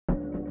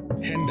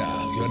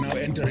Henda, you're now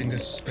entering a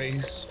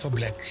space for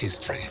Black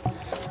history.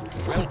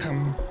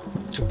 Welcome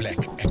to Black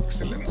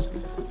excellence.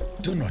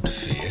 Do not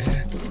fear,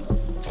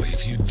 for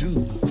if you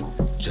do,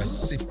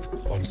 just sip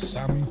on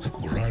some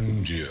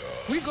grandeur.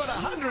 We got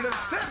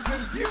 107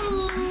 views!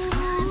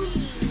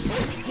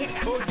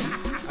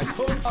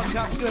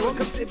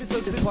 Welcome to episode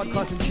of this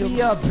podcast and chill.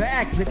 We are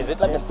back. Is it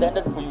like a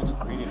standard for you to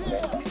greet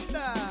him?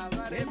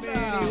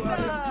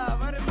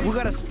 We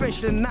got a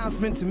special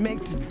announcement to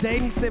make today,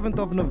 7th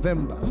of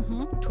November,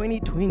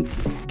 2020.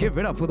 Give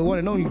it up for the one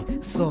and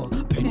only Sol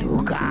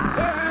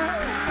Peluca.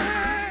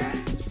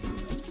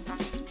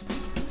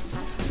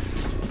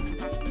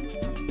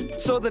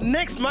 So the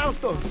next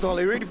milestone, Sol,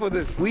 are you ready for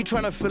this? We're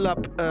trying to fill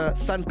up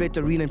Sunbet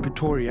Arena in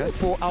Pretoria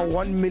for our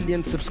 1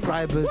 million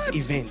subscribers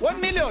event.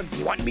 1 million?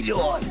 1 million.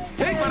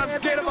 Hey, but I'm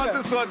scared about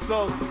this one,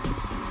 Sol.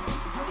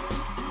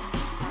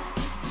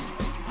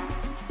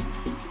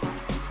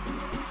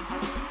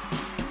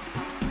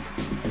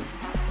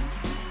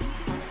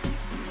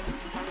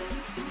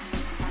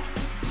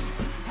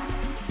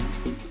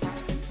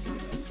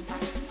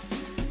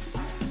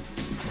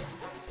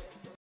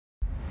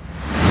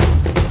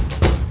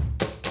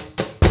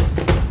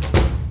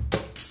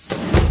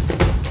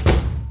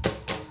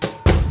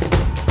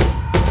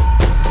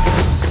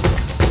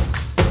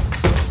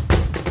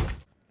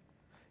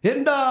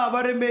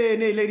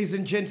 Ladies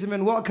and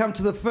gentlemen, welcome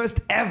to the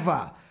first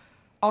ever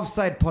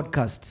Offside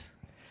podcast.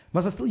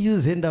 Must I still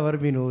use Hinda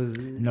Varmino?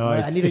 No,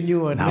 I need a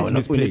new one. No,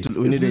 we need a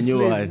new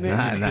one. You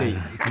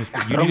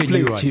Wrong need a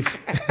new place, one. Chief.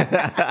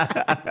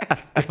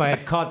 If I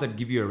had cards, I'd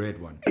give you a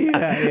red one.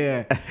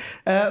 Yeah.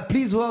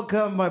 Please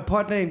welcome my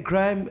partner in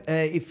crime.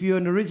 If you're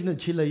an original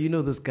chiller, you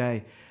know this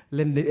guy.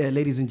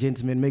 Ladies and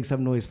gentlemen, make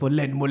some noise for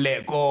Len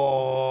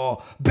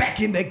Moleko.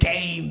 Back in the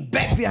game,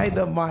 back behind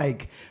the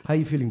mic. How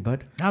you feeling,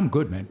 bud? I'm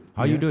good, man.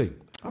 How you doing?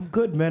 I'm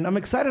good, man. I'm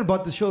excited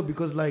about the show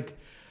because,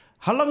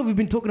 how long have we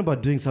been talking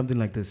about doing something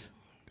like this?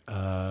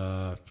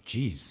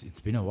 It's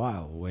been a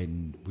while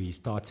when we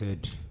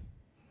started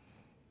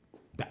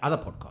the other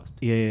podcast.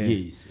 Yeah.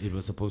 Yes, it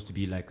was supposed to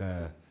be like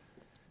a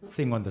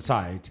thing on the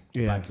side.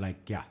 Yeah. But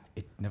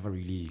it never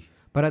really...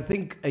 But I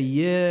think a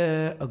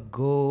year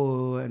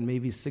ago and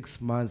maybe 6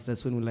 months,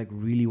 that's when we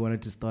really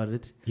wanted to start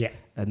it. Yeah.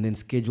 And then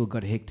schedule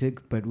got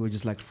hectic, but we're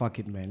just like, fuck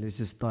it, man. Let's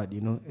just start,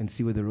 and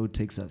see where the road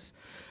takes us.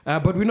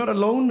 But we're not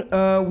alone.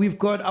 We've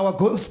got our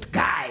ghost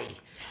guy.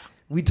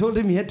 We told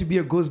him he had to be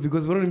a ghost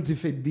because we want him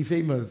to be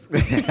famous.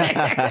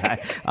 I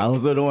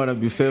also don't want to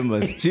be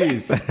famous.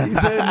 Jeez.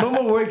 He's a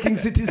normal working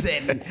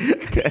citizen.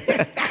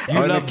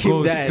 You love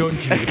ghosts,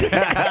 don't you?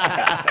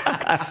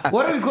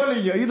 What are we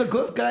calling you? Are you the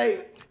ghost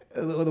guy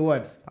or the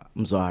what?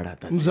 Mzwara.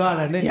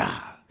 Mzwara, ne? Yeah.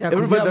 'Cause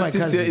Everybody you're that my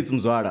sits here, cousin.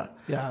 it's Mzwara.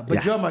 Yeah,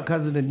 but you're my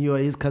cousin and you are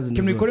his cousin.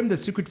 Can as we well. call him the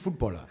secret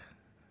footballer?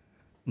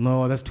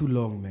 No, that's too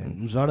long, man.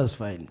 Mzwara's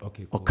fine.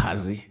 Okay, Or cool.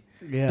 Kazi.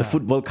 Yeah. The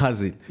football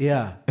cousin.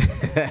 Yeah.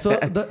 So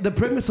the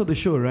premise of the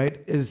show,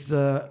 right, is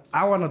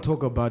I want to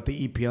talk about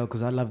the EPL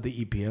because I love the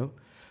EPL.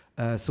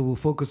 So we'll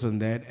focus on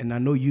that. And I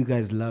know you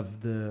guys love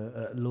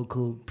the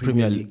local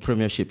Premier League.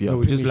 Premiership, yeah. No,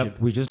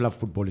 we just love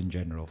football in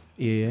general.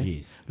 Yeah.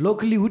 Yes.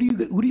 Locally, who do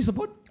you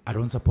support? I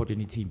don't support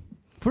any team.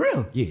 For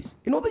real? Yes.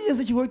 In all the years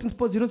that you worked in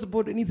sports, you don't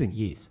support anything?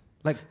 Yes.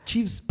 Like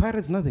Chiefs,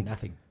 Pirates, nothing?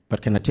 Nothing.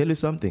 But can I tell you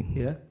something?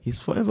 Yeah. He's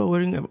forever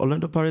wearing an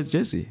Orlando Pirates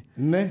jersey.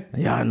 Ne?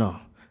 Yeah, I know.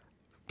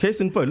 Case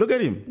in point, look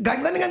at him.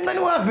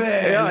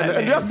 Yeah,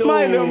 And you're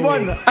smiling,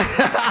 man.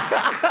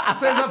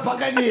 So it's a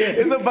Buccaneer.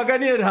 It's a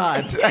Buccaneer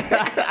hat.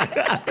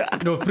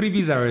 No,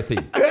 freebies are a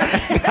thing.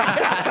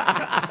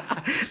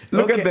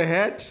 Look at the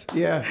hat.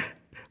 Yeah.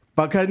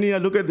 Buccaneer,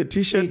 look at the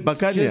t-shirt.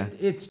 Buccaneer.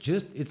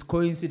 It's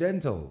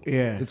coincidental.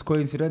 Yeah. It's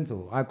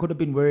coincidental. I could have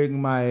been wearing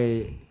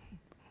my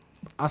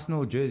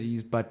Arsenal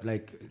jerseys, but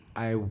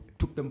I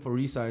took them for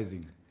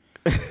resizing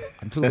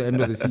until the end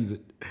of the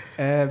season.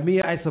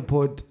 I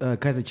support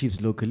Kaizer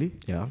Chiefs locally.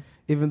 Yeah.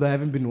 Even though I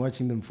haven't been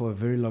watching them for a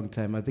very long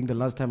time. I think the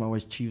last time I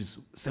watched Chiefs,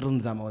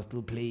 Serunzama was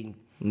still playing.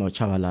 No,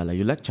 Chavalala.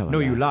 You like Chavalala. No,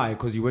 you lie,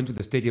 because you went to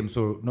the stadium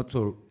not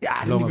so Yeah,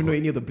 I long don't even ago. know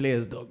any of the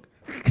players, dog.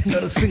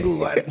 Not a single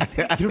one.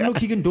 You don't know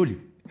Keegan Dolly?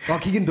 Oh,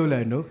 Keegan Dola,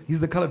 I know. He's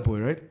the colored boy,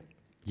 right?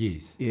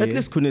 Yes. Yeah. At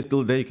least Kune is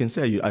still there. You can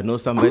say, I know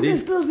somebody.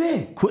 Kune's still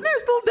there. Kune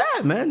is still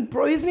there, man.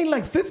 Bro, isn't he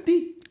like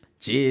 50?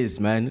 Jeez,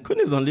 man. Kune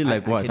is only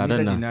what? I can don't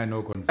neither know. deny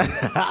nor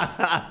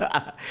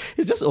confirm.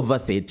 He's just over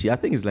 30. I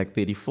think he's like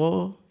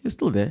 34. He's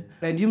still there.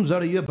 And you,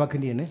 Mzara, you're a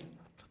Buccaneer, ne?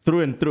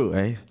 Through and through,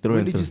 eh? Through When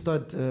and did through. you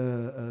start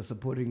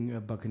supporting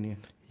Buccaneer?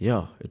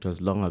 Yeah, it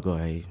was long ago.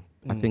 I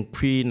think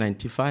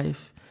pre-95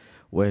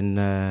 when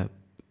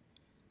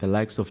the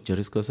likes of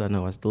Jerisco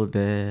Sana was still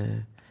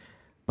there.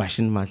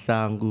 Bashin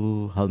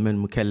Mahlangu, Halman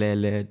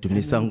Mukelele,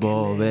 Dumisa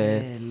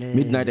Ngove,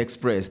 Midnight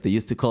Express, they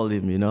used to call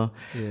him,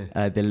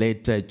 Yeah. The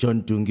late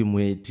John Dungi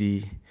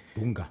Mweti.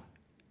 Dunga.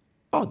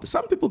 Oh,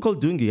 some people call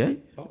Dungi, eh?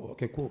 Oh,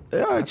 okay, cool. Yeah,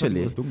 I thought it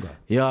actually. was Dunga.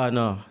 Yeah,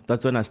 no.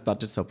 That's when I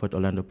started support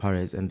Orlando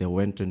Pirates and they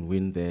went and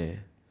win the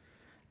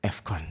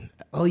AFCON.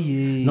 Oh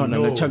yeah.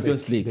 No, the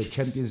Champions League. The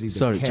Champions League.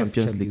 Sorry, the CAF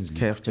Champions League.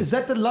 CAF Is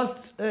that the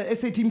last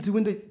SA team to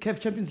win the CAF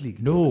Champions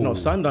League? No, No,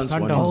 Sundowns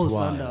won it. Oh,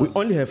 won. Sundowns. We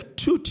only have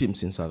 2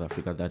 teams in South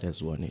Africa that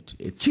has won it.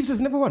 It's Chiefs has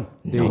never won.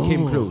 They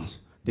came close.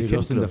 They came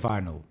lost in the close.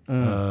 final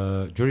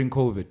during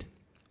COVID,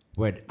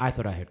 when I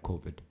thought I had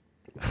COVID.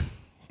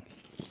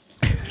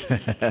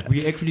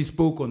 We actually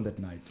spoke on that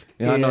night.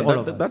 Yeah, All no,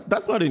 of that,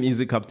 that's not an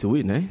easy cup to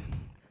win, eh?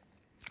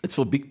 It's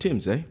for big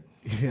teams, eh?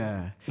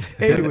 Yeah.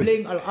 They're Anyway,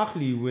 playing Al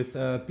Ahly with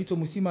Pito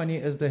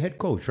Musimane as the head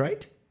coach,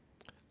 right?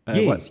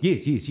 What?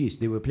 Yes.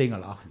 They were playing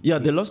Al Ahly. Yeah,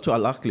 they lost to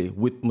Al Ahly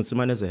with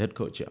Musimane as a head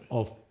coach. Yeah.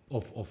 Of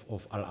Al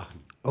Ahly.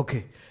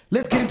 okay.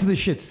 Let's get into the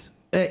shits.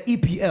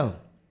 EPL.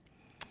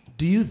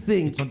 Do you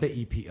think It's not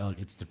the EPL,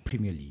 it's the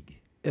Premier League.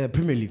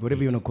 Premier League,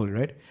 whatever you want to call it,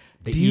 right?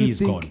 The do you E is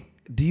think, gone.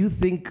 Do you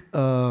think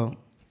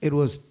it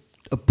was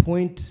a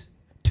point,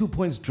 2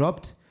 points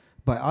dropped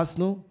by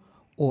Arsenal,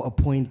 or a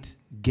point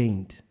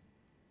gained?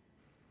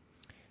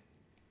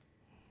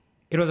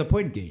 It was a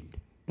point gained.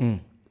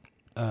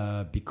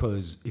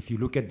 Because if you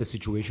look at the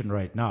situation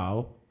right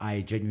now,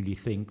 I genuinely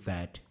think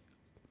that,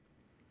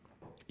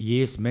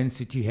 yes, Man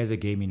City has a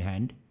game in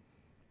hand,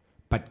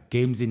 but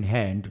games in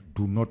hand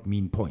do not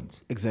mean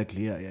points.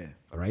 Exactly. Yeah.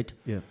 All right?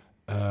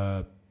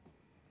 Yeah.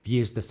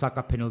 Yes, the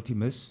Saka penalty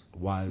miss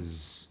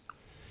was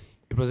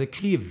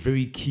actually a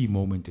very key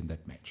moment in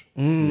that match.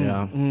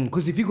 Yeah.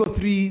 Because if you go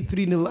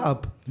 3-0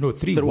 up, No,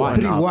 3-1.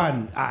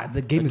 3-1,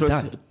 the game is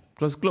done.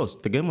 It was close.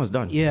 The game was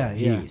done. Yeah.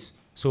 Yes.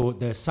 So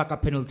the Saka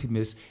penalty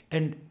miss.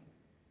 And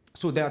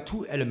so there are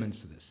 2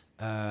 elements to this.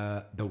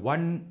 The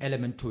one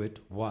element to it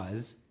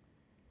was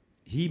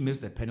he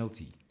missed the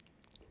penalty.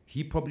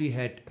 He probably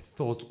had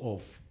thoughts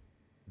of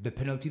the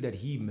penalty that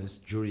he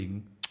missed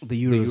during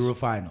The Euros. Euro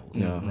finals,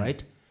 Yeah.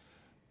 right?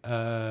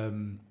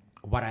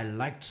 What I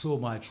liked so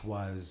much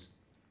was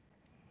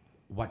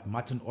what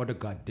Martin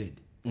Odegaard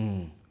did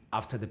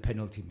after the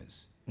penalty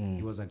miss.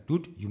 He was like,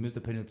 dude, you missed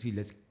the penalty,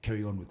 let's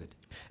carry on with it.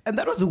 And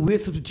that was a weird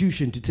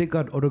substitution to take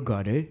out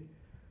Odegaard, eh?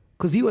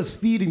 Because he was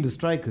feeding the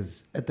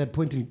strikers at that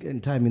point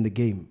in time in the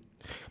game.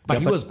 But Yeah,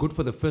 he but- was good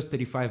for the first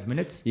 35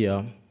 minutes.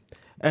 Yeah.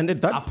 And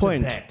at that After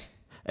point, that-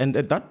 and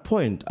at that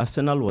point,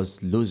 Arsenal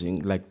was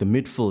losing. Like the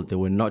midfield, they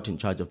were not in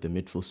charge of the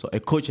midfield. So a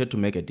coach had to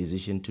make a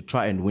decision to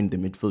try and win the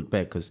midfield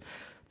back because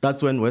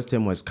that's when West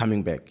Ham was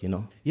coming back, you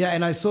know. Yeah,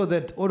 and I saw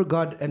that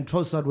Odegaard and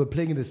Trossard were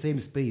playing in the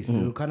same space.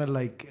 They were kind of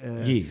like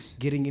Yes.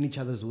 getting in each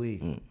other's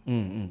way.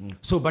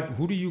 So, but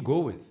who do you go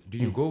with? Do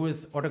you go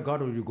with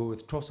Odegaard or do you go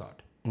with Trossard?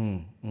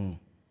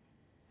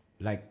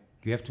 Like,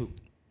 you have to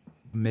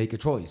make a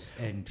choice.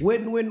 And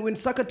When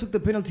Saka took the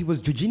penalty,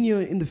 was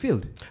Jorginho in the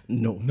field?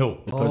 No. No.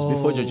 It was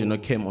before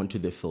Jorginho came onto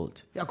the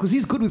field. Yeah, because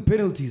he's good with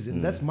penalties,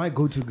 and that's my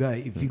go-to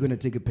guy if you're going to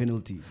take a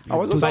penalty. I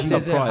was also but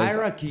there's a surprised.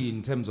 hierarchy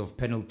in terms of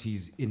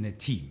penalties in a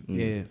team.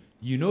 Yeah.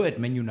 You know, at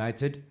Man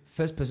United,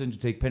 first person to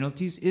take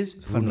penalties is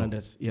Bruno.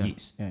 Fernandes, yeah.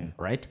 Yes. Yeah.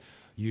 Right?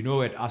 You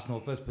know, at Arsenal,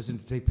 first person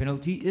to take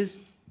penalty is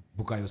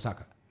Bukayo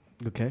Saka.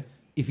 Okay.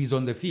 If he's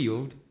on the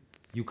field,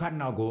 you can't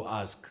now go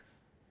ask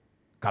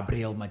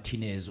Gabriel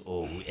Martinez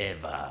or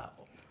whoever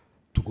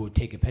to go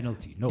take a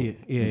penalty. No.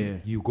 Yeah.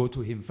 You go to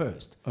him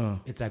first.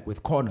 It's like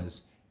with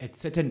corners, at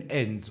certain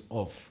ends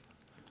of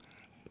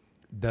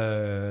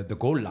the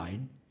goal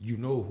line, you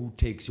know who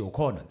takes your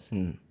corners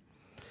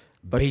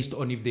based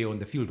on if they're on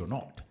the field or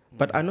not.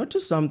 But I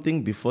noticed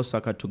something before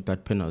Saka took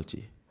that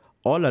penalty.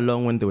 All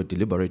along when they were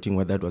deliberating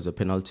whether it was a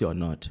penalty or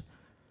not,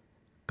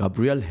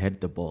 Gabriel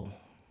had the ball.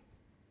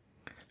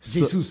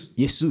 Jesus.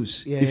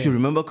 Yeah, If you yeah.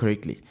 remember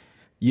correctly,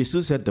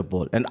 Jesus had the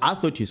ball. And I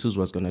thought Jesus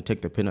was going to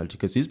take the penalty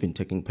because he's been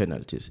taking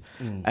penalties.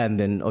 And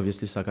then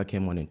obviously Saka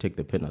came on and took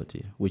the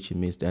penalty, which he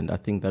missed. And I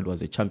think that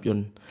was a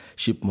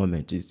championship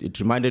moment. It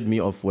reminded me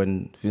of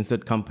when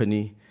Vincent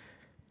Kompany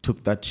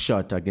took that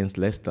shot against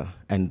Leicester.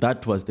 And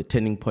that was the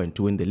turning point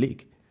to win the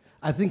league.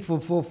 I think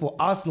for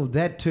Arsenal,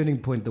 that turning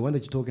point, the one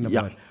that you're talking Yeah.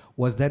 about,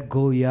 was that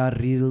goal,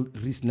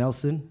 Reece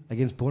Nelson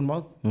against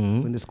Bournemouth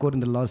when they scored in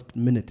the last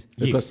minute.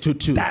 It was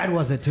 2-2. That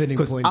was a turning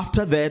Because point.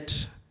 after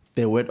that,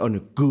 they went on a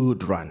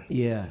good run.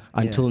 Yeah.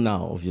 Until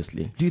now,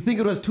 obviously. Do you think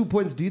it was 2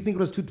 points? Do you think it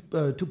was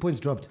 2 points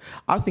dropped?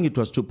 I think it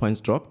was 2 points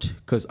dropped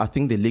because I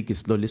think the league is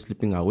slowly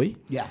slipping away.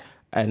 Yeah.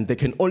 And they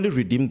can only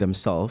redeem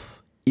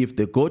themselves if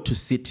they go to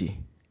City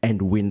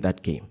and win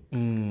that game.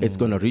 It's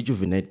going to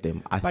rejuvenate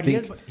them. I But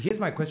think. here's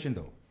my question,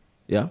 though.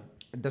 Yeah?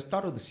 At the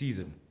start of the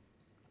season,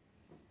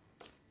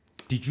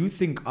 did you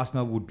think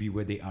Arsenal would be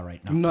where they are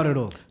right now? Not at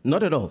all.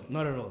 Not at all.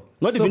 Not at all.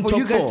 Not so even for top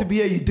you guys four. to be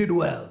here, you did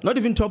well. Not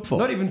even top 4.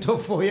 Not even top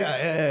 4.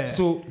 Yeah.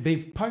 So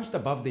they've punched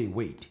above their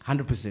weight,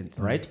 100%.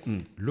 right?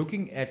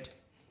 Looking at,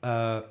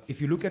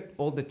 if you look at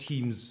all the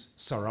teams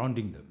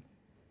surrounding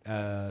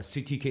them,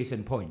 City case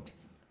in point,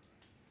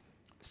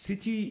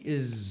 City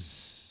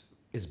is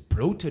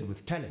bloated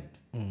with talent,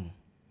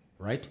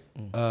 right?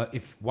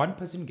 If one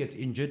person gets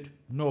injured,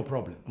 no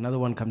problem. Another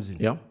one comes in.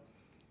 Yeah?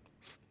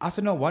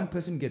 Arsenal, one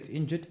person gets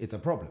injured, it's a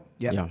problem.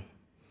 Yeah.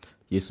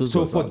 Jesus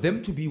So was for out.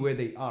 them to be where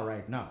they are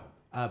right now,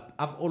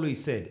 I've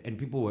always said, and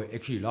people were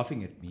actually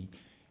laughing at me,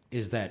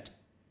 is that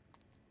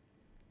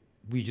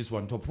we just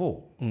want top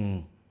 4,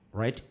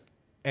 right?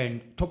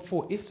 And top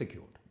 4 is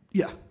secured,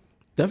 Yeah.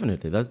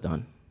 Definitely, that's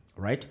done.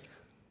 right?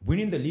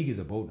 Winning the league is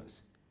a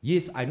bonus.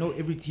 Yes, I know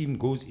every team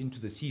goes into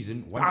the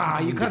season. wanting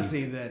to You win the can't league.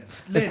 say that.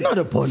 It's not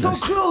a bonus. So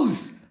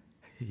close.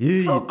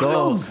 Here So you go.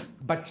 close.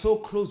 But so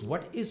close.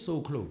 What is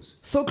so close?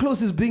 So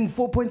close as being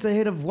 4 points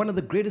ahead of one of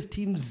the greatest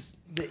teams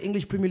the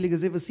English Premier League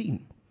has ever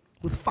seen.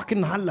 With fucking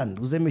Haaland,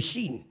 who's a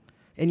machine.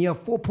 And you're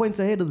 4 points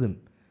ahead of them.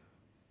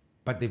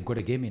 But they've got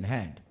a game in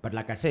hand. But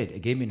like I said, a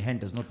game in hand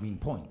does not mean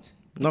points.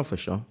 No, for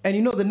sure. And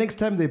you know, the next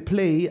time they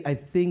play, I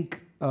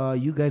think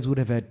you guys would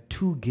have had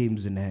 2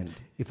 games in hand,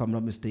 if I'm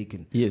not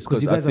mistaken. Yes,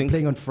 because you 'cause I guys are think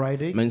playing on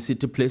Friday. Man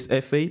City plays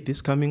FA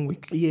this coming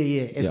week.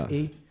 Yeah, FA.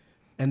 Yes.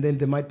 And then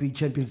there might be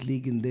Champions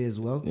League in there as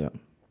well. Yeah.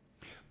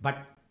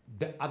 But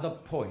the other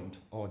point,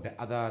 or the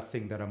other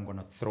thing that I'm going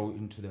to throw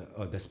into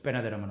the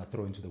spanner that I'm going to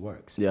throw into the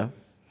works. Yeah.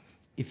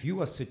 If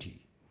you are City,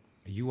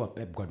 you are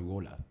Pep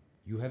Guardiola,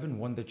 you haven't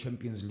won the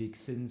Champions League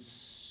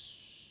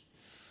since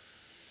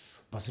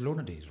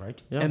Barcelona days, right?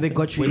 Yeah. And they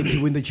got you in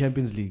to win the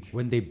Champions League.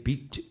 When they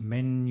beat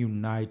Man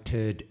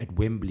United at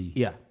Wembley.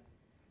 Yeah.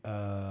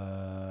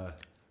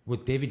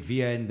 With David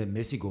Villa and the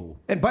Messi goal.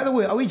 And by the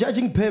way, are we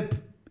judging Pep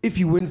if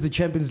he wins the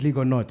Champions League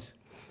or not?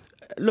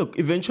 Look,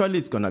 eventually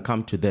it's going to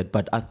come to that,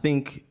 but I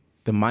think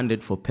the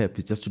mandate for Pep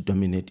is just to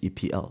dominate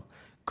EPL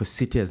because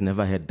City has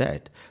never had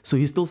that. So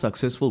he's still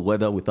successful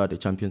whether without a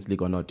Champions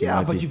League or not. in Yeah,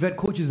 my but view. you've had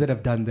coaches that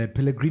have done that.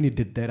 Pellegrini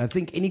did that. I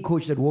think any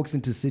coach that walks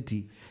into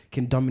City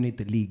can dominate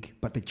the league.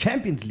 But the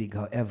Champions League,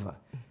 however,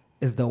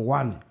 is the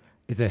one.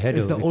 It's a header.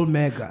 It's the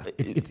omega.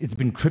 It's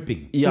been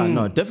tripping. Yeah,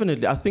 no,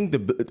 definitely. I think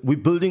we're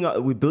building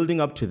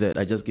up to that.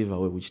 I just gave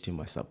away which team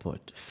I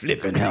support.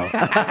 Flipping hell.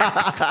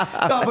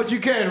 No, but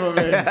you can, my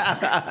man.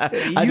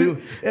 I do.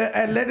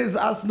 And Len is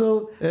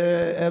Arsenal.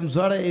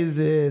 Zora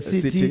is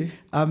City. City.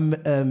 I'm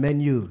Man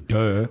U.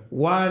 Duh.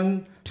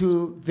 1,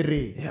 2,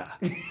 3. Yeah.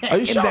 Are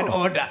you sure? In that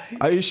order.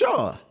 Are you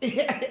sure?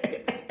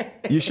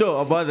 You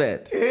sure about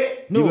that?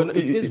 No, You're it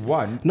is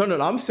one. No,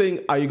 I'm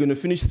saying, are you going to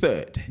finish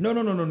third?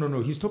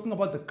 No. He's talking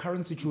about the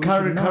current situation.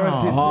 Current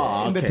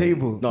Ah, in the okay.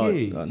 table. No,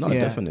 Yes. no,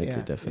 Yeah,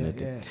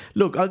 definitely. yeah.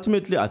 Look,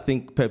 ultimately, I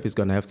think Pep is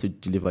going to have to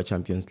deliver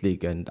Champions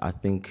League, and I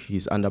think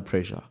he's under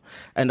pressure.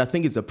 And I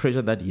think it's a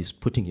pressure that he's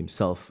putting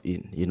himself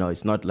in. You know,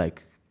 it's not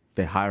like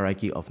the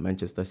hierarchy of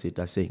Manchester City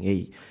are saying,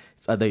 hey,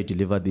 it's either you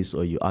deliver this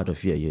or you're out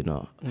of here, you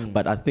know.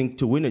 But I think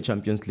to win a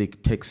Champions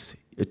League takes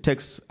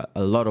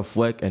a lot of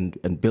work and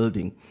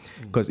building.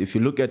 Because if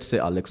you look at, say,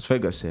 Alex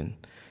Ferguson,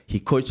 he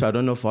coached, I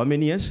don't know for how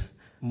many years?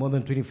 More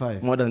than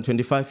 25. More than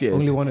 25 years.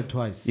 Only won it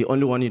twice. He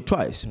only won it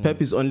twice.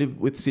 Pep is only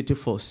with City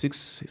for six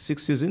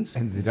seasons.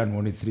 And Zidane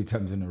won it 3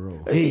 times in a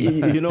row.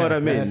 You know what I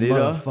mean? That You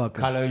know? motherfucker.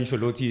 Carlo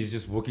Ancelotti is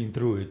just walking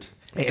through it.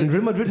 And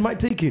Real Madrid might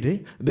take it, eh?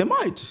 They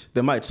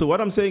might. So what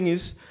I'm saying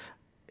is,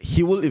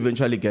 he will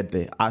eventually get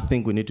there. I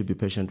think we need to be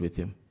patient with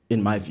him,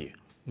 in my view.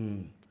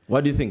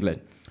 What do you think,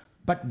 Len?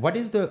 But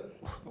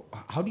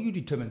how do you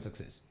determine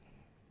success?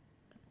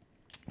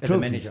 As a Trophies.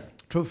 manager.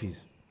 Trophies.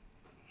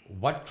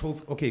 What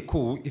trophy? Okay,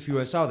 cool. If you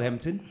were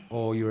Southampton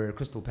or you were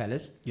Crystal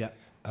Palace. Yeah.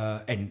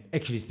 And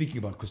actually speaking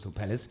about Crystal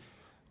Palace,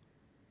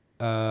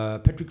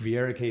 Patrick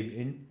Vieira came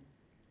in.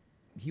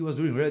 He was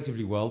doing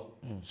relatively well,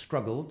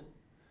 struggled.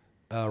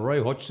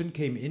 Roy Hodgson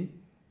came in.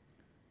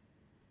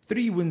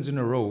 3 wins in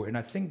a row. And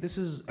I think this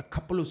is a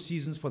couple of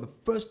seasons for the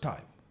first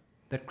time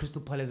that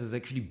Crystal Palace has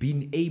actually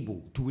been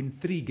able to win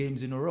 3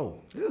 games in a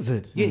row. Is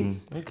it?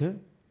 Yes. Okay.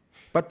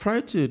 But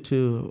prior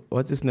to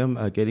what's his name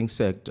getting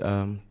sacked,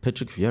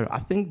 Patrick Vieira, I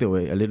think they were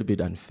a little bit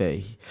unfair.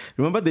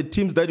 Remember the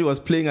teams that he was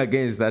playing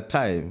against that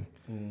time?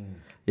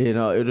 You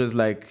know, it was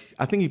like,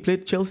 I think he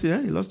played Chelsea,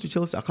 He lost to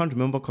Chelsea. I can't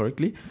remember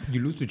correctly.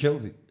 You lose to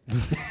Chelsea.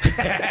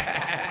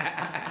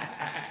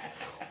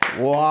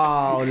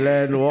 Wow,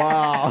 Len,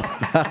 wow.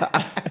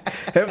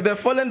 Have they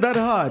fallen that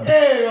hard?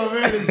 Hey, my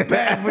man, it's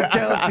bad for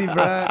Chelsea, bro.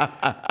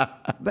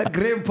 That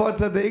Graham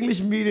Potter, the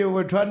English media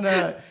were trying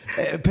to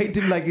paint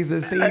him like he's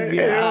a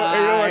savior.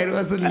 It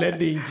wasn't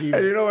lending, Chief.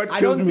 And you know what I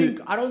killed don't me?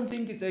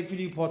 think it's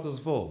actually Potter's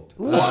fault.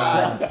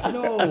 What?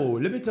 No,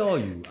 let me tell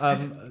you.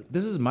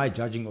 This is my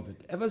judging of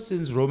it. Ever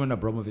since Roman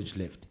Abramovich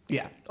left,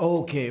 Yeah.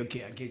 Okay, I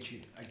get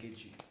you.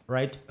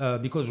 right?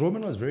 Because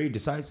Roman was very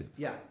decisive.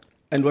 Yeah.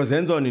 And was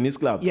hands-on in his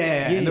club.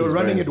 Yeah, He and they were is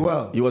running very it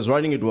well. He was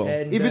running it well.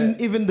 And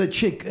Even the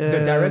chick. the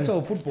director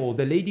of football,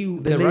 the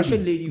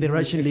Russian lady, the who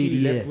Russian actually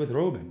lady, left yeah. with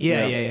Roman.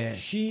 Yeah.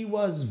 She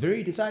was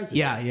very decisive.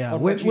 Yeah.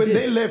 on When what she did,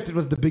 they left, it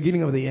was the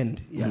beginning of the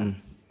end. Yeah.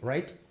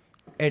 right?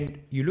 And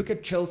you look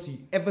at Chelsea.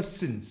 Ever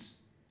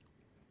since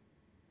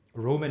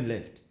Roman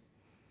left,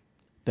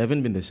 They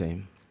haven't been the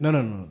same. No.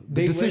 The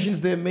They decisions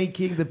they're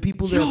making, the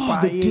people they're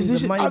buying, the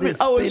decision. the money I mean,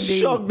 they're I was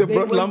spending. shocked they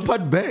brought went to-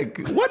 Lampard back.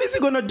 What is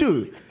he gonna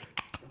do?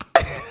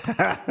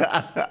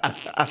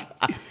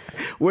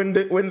 when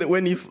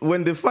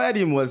they fired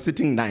him, was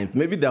sitting 9th.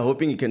 Maybe they're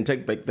hoping he can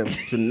take back them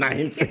to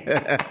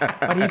 9th.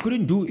 but he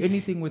couldn't do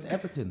anything with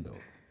Everton, though.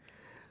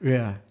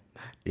 Yeah.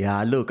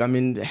 Yeah, look, I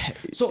mean,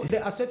 So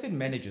there are certain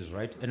managers,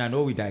 right? And I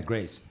know we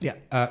digress. Yeah.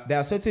 There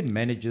are certain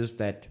managers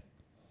that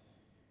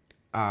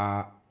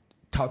are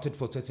touted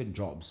for certain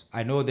jobs.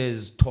 I know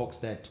there's talks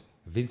that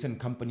Vincent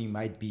Kompany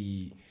might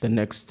be The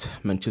next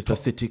Manchester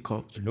City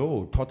coach.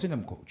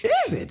 Tottenham coach.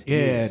 Is it?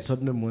 Yeah,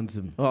 Tottenham wants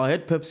him. Oh, I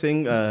heard Pep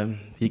saying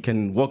he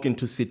can walk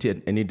into City at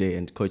any day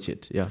and coach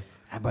it. Yeah.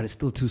 But it's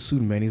still too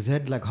soon, man. He's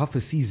had like half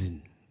a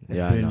season at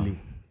Yeah, I know.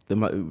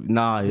 Burnley.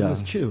 Nah, He yeah.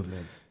 must chill,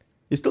 man.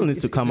 He still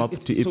needs to come up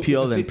to so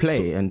EPL it's the and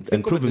play so and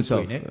think of prove it this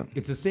way, himself. ne?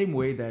 It's the same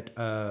way that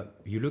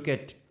you look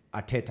at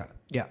Arteta.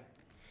 Yeah.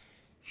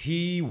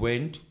 He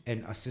went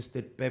and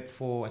assisted Pep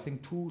for, I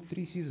think,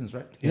 2-3 seasons,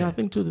 right? Yeah, I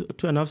think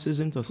 2.5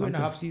 seasons or Two and something. a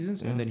half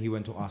seasons, and then he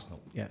went to Arsenal.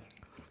 Yeah.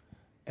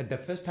 At the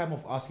first time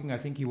of asking, I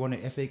think he won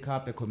a FA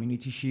Cup, a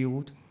Community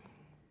Shield,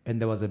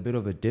 and there was a bit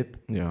of a dip,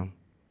 Yeah.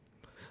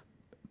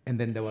 and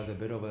then there was a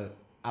bit of a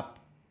up,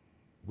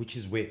 which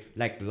is where,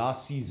 like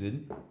last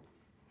season,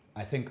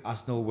 I think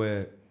Arsenal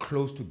were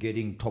close to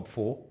getting top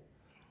 4,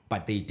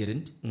 but they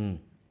didn't. And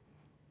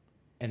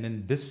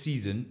then this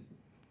season,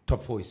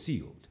 top 4 is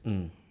sealed,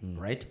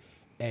 right?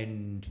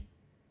 And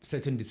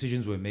certain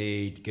decisions were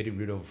made, getting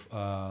rid of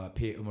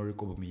Pierre-Emerick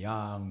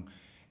Aubameyang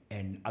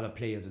and other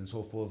players and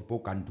so forth,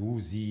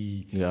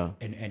 Bokanduzi, Yeah.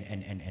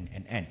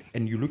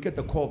 and you look at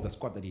the core of the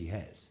squad that he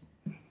has,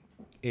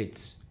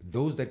 it's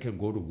those that can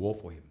go to war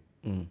for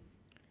him.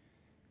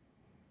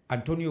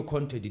 Antonio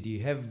Conte, did he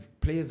have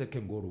players that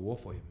can go to war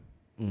for him?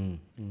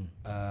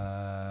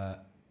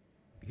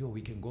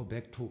 We can go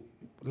back to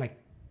like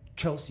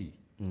Chelsea,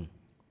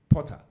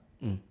 Potter.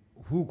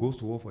 Who goes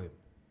to war for him?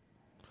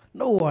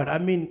 No one. I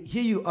mean,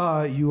 here you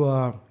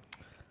are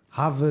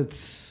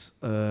Havertz,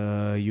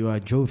 you are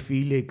Joe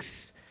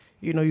Felix.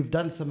 You know, you've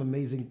done some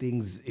amazing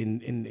things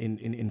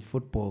in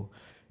football.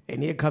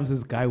 And here comes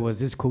this guy who was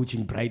just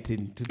coaching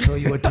Brighton to tell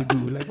you what to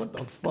do. Like, what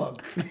the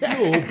fuck?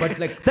 No, but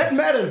like That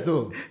matters,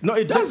 though. No,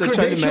 it does The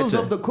actually credentials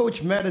matter. of the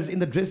coach matters in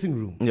the dressing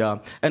room. Yeah,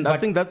 and I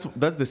think that's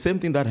the same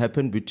thing that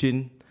happened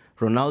between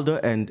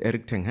Ronaldo and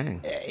Eric Ten Hag.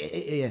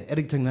 Yeah,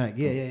 Eric Ten Hag.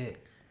 Yeah.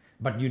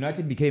 But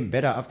United became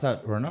better after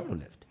Ronaldo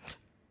left.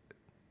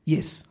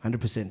 Yes,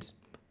 100%.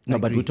 No, I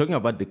but agree. we're talking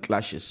about the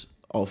clashes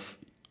of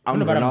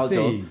No, but I'm Ronaldo,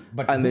 saying,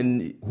 but and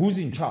then who's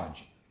in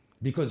charge?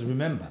 Because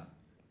remember,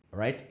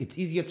 right? It's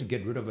easier to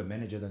get rid of a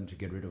manager than to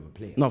get rid of a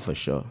player. no, for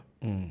sure.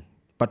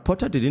 But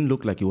Potter didn't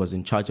look like he was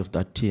in charge of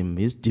that team.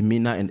 His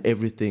demeanor and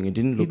everything, it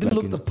didn't He look didn't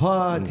like look the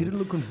part. He didn't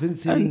look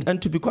convincing.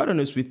 And to be quite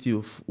honest with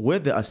you, where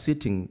they are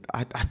sitting,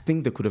 I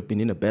think they could have been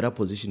in a better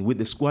position with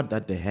the squad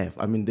that they have.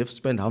 I mean, they've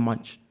spent how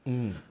much?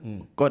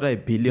 Got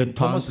 $1 billion. Did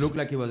Thomas look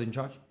like he was in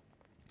charge?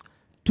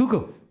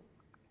 Tuchel.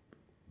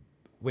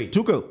 Wait.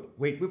 Tuchel.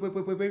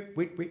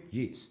 Wait.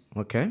 Yes.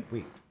 Okay.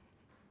 Wait.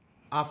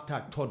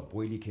 After Todd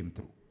Boehly came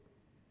through.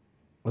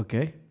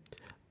 Okay.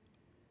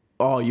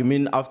 Oh, you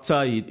mean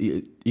after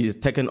he's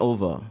taken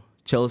over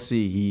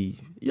Chelsea?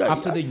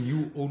 After the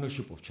new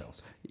ownership of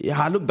Chelsea.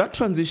 Yeah, look, that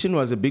transition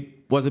was a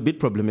bit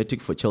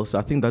problematic for Chelsea.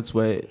 I think that's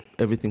where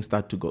everything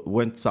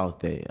went south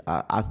there.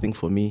 I think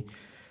for me,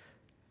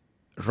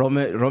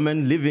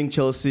 Roman leaving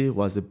Chelsea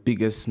was the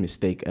biggest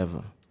mistake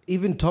ever.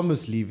 Even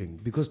Thomas leaving.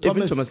 Because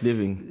Even Thomas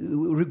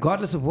leaving.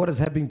 regardless of what is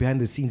happening behind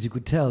the scenes, you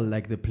could tell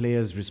like the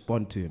players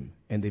respond to him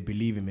and they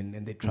believe him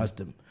and they trust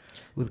him.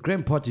 With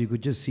Graham Potter, you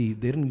could just see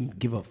they didn't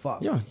give a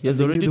fuck. Yeah, he has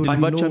They already knew there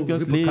would be delivered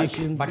Champions League.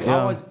 repercussions. But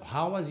Yeah.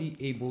 how was he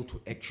able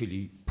to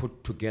actually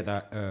put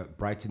together a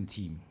Brighton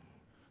team,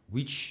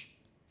 which,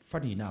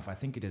 funny enough, I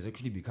think it has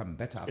actually become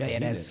better after Yeah, he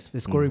that's, left,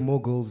 they're scoring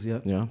more goals, yeah.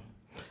 Yeah.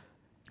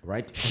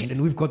 right?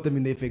 And we've got them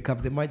in the FA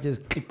Cup. They might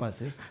just clip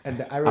us, eh? And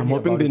the irony I'm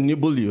hoping about they it,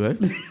 nibble you, eh?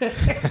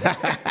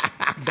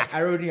 the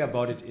irony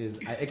about it is,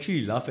 I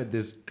actually laugh at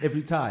this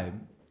every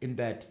time. In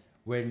that,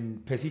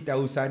 when Percy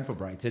Tau signed for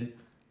Brighton,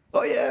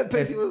 Oh, yeah,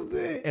 Percy was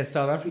there. as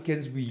South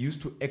Africans, we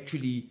used to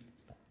actually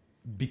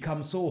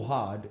become so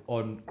hard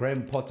on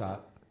Graham Potter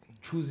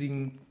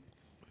choosing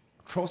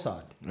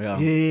Trossard Yeah.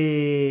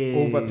 Yeah.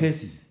 over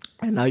Percy.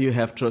 And now you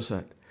have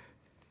Trossard.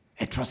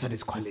 Hey, Trossard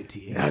is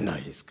quality. Yeah, no,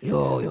 he's good.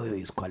 Yo,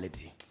 he's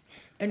quality.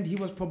 And he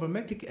was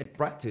problematic at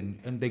Brighton,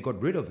 and they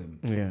got rid of him.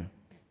 Yeah.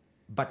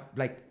 But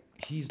like,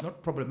 he's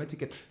not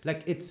problematic at,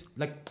 like, it's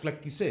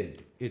like you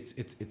said,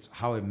 it's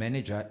how a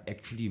manager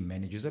actually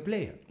manages a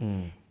player.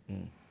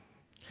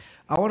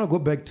 I want to go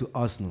back to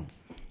Arsenal.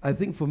 I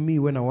think for me,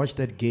 when I watched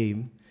that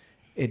game,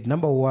 it,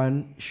 number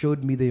one,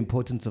 showed me the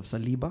importance of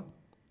Saliba.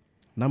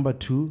 Number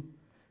two,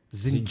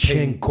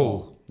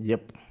 Zinchenko.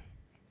 Yep.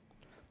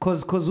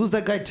 Because who's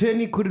that guy?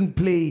 Turney couldn't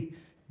play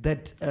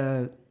that,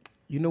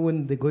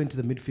 when they go into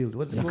the midfield.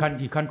 What's it called?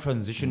 You can't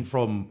transition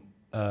from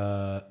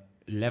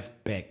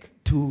left back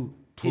To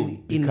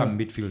become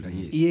midfielder.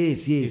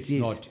 Yes.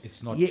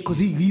 It's not. Yeah, because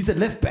he's a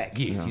left back.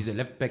 Yes, he's a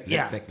left back.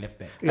 Yeah.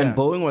 And Yeah.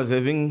 Bowen was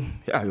having,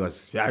 he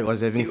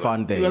was having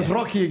fun there. he was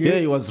rocking Yeah,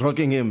 it. he was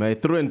rocking him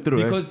through and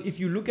through. Because if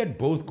you look at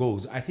both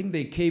goals, I think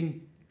they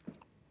came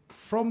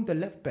from the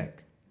left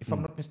back, if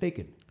I'm not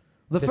mistaken.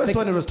 The first second-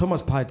 one, it was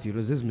Thomas Partey. It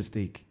was his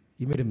mistake.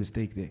 He made a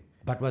mistake there.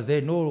 But was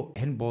there no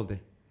handball there?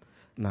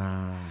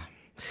 Nah.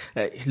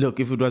 Look,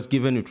 if it was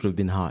given, it would have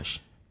been harsh.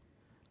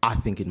 I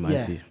think, in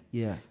my view.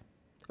 Yeah.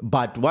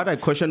 But what I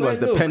questioned was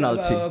Well, the look,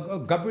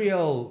 penalty.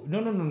 Gabriel,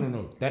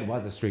 no. That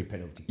was a straight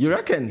penalty. You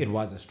reckon? It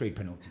was a straight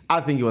penalty.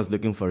 I think he was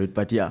looking for it,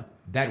 but yeah.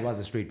 That was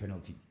a straight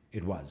penalty.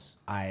 It was.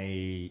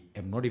 I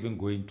am not even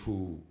going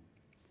to.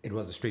 It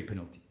was a straight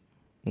penalty.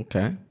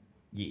 Okay.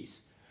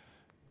 Yes.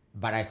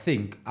 But I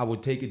think I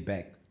would take it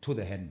back to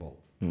the handball.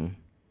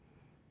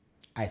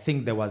 I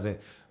think there was a.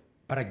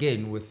 But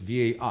again, with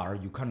VAR,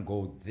 you can't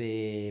go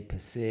there per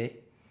se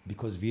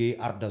because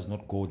VAR does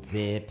not go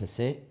there per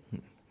se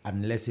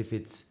unless if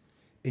it's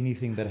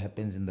anything that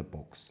happens in the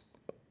box.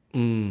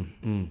 All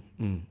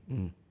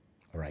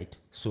right.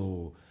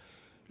 So,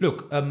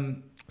 look,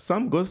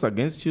 Some goes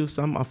against you,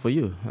 some are for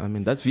you. I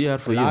mean, that's VR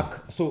for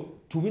luck. So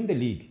to win the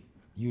league,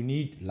 you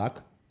need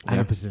luck.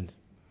 100%.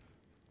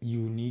 You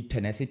need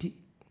tenacity.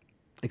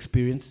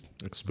 Experience.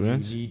 you.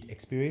 Experience. You need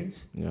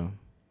experience, Yeah.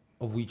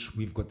 of which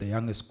we've got the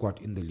youngest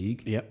squad in the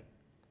league. Yep.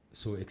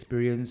 So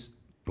experience,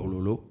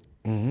 dololo.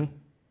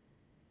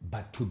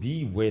 But to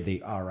be where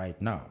they are right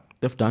now,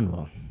 They've done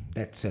well.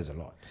 that says a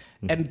lot.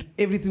 And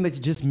everything that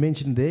you just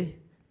mentioned there,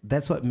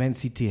 that's what Man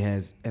City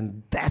has.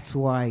 And that's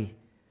why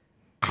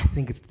I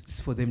think it's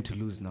for them to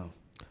lose now.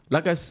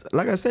 Like I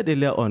said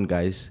earlier on,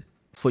 guys,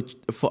 for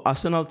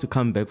Arsenal to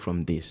come back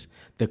from this,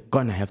 they're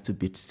gonna have to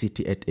beat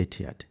City at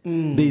Etihad.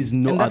 There is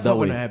no And that's other not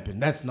way. going to happen.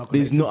 That's not.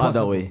 There's It's no other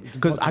impossible. way It's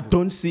because I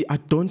impossible.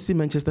 don't see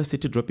Manchester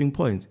City dropping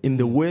points in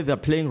the way they're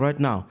playing right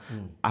now.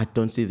 I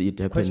don't see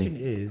it Question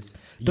happening. is,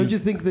 Don't you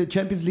think the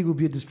Champions League will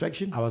be a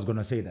distraction? I was going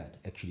to say that,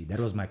 actually. That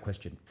was my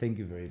question. Thank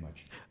you very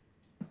much.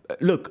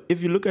 Look,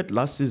 if you look at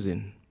last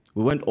season,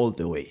 we went all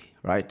the way,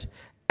 right?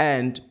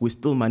 And we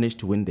still managed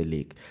to win the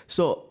league.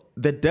 So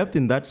the depth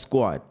in that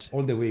squad,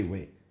 All the way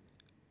away.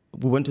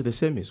 we went to the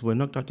semis. We're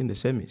knocked out in the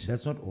semis.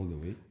 That's not all the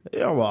way.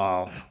 Yeah,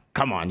 well,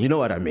 come on, you know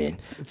what I mean.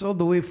 It's all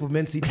the way for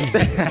Man City.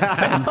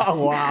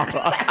 Oh, wow.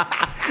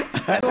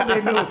 That's all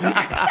they know.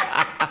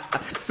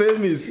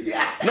 Semis.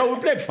 No, we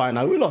played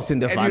final. We lost in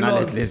the And you final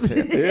at lost. least.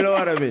 You know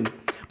what I mean?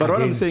 But what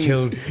I'm Against saying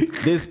Chelsea.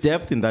 is there's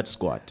depth in that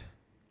squad.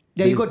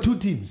 Yeah, you got two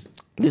teams.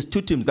 There's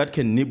two teams that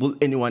can nibble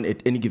anyone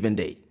at any given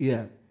day.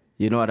 Yeah.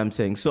 You know what I'm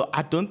saying? So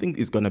I don't think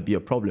it's going to be a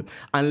problem.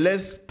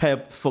 Unless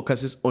Pep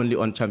focuses only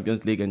on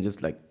Champions League and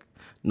just like,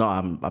 no,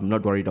 I'm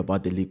not worried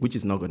about the league, which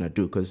is not going to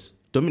do because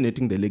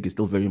dominating the league is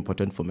still very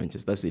important for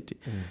Manchester City.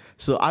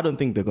 So I don't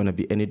think there's going to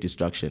be any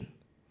distraction.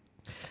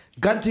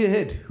 Gun to your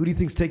head. Who do you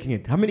think's taking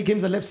it? How many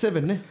games are left?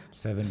 7, eh?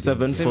 7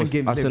 Seven games. Seven for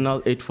games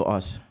Arsenal, 8 for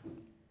us.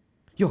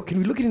 Yo, can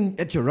we look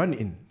at your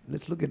run-in?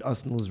 Let's look at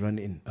Arsenal's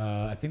run-in.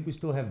 I think we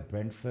still have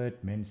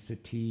Brentford, Man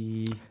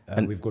City.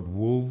 And- We've got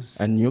Wolves.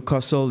 And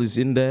Newcastle is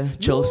in there,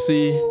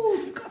 Chelsea.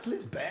 Ooh, Newcastle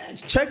is bad.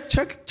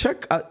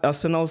 Check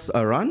Arsenal's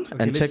run and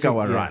let's check check,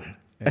 our yeah. run.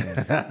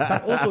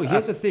 But also,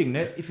 here's the thing.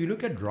 If you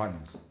look at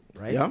runs,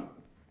 right? Yeah?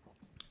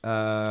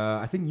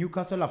 I think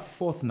Newcastle are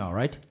 4th now,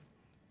 right?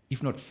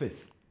 If not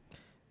 5th.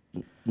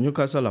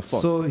 Newcastle are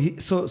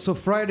 4th. So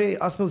Friday,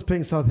 Arsenal's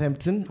playing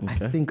Southampton. I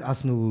Okay. think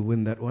Arsenal will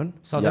win that one.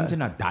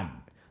 Southampton are done.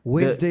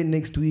 Wednesday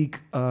next week,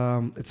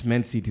 it's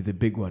Man City, the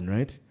big one,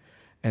 right?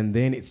 And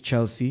then it's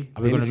Chelsea.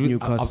 Are we Then going it's to do?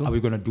 Newcastle. Are we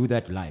going to do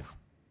that live?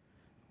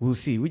 We'll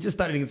see. We just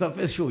started. It's our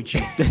first show,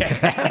 Chief.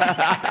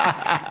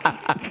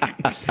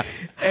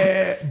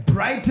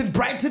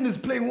 Brighton is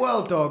playing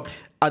well, dog.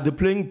 Are they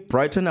playing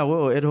Brighton away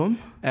or at home?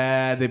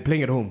 They're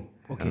playing at home.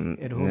 Okay,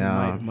 at home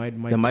Yeah. might They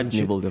might clinch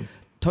it. nibble them.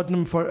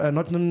 Tottenham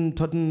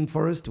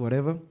Forest,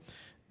 whatever.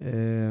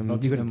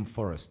 Nottingham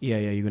Forest. Yeah,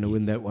 you're gonna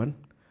win that one.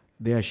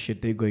 They are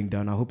shit. They're going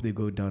down. I hope they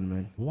go down,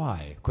 man.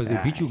 Why? Because they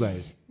beat you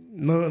guys.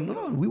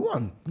 No, we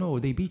won. No,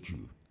 they beat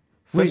you.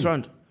 First When?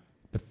 round.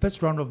 The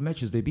first round of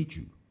matches, they beat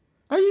you.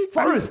 Are you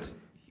Forest.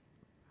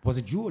 Was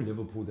it you or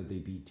Liverpool that they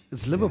beat?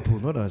 It's Liverpool,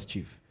 not us,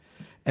 Chief.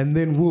 And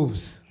then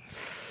Wolves.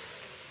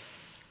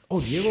 Oh,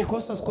 Diego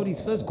Costa scored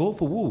his first goal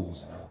for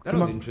Wolves. That Come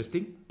was on.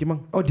 interesting.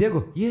 Dimang. Oh,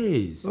 Diego.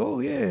 Yes. Oh,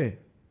 yeah.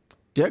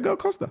 Diego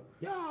Costa?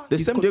 Yeah. The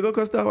he same scored- Diego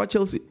Costa or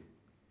Chelsea?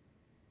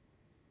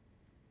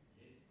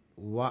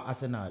 Wa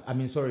Arsenal.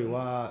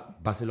 Wa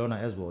Barcelona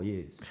as well.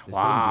 Yes. The same Diego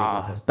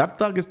Wow. Costa. That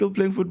thug is still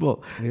playing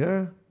football.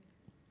 Yeah.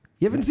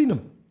 You haven't seen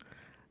him?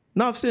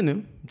 No, I've seen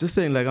him. Just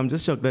saying, like, I'm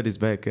just shocked that he's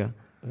back, yeah.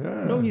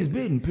 No, he's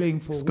been playing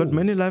for. He's got Wolves.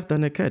 many life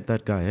than a cat,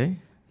 that guy, eh?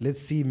 Let's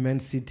see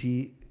Man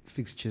City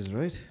fixtures,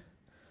 right?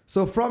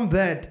 So from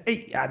that,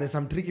 there's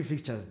some tricky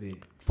fixtures there.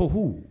 For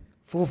who?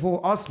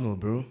 For Arsenal,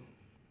 bro.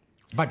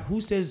 But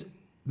who says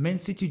Man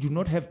City do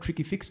not have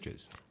tricky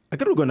fixtures? I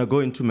think we're going to go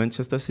into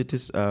Manchester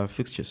City's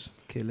fixtures.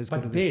 Okay, let's go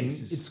to But the then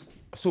fixtures. it's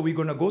so we're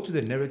gonna go to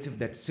the narrative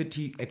that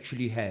City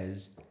actually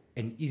has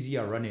an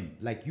easier run-in,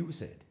 like you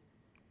said.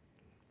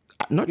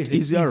 Not Is it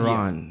easier easier?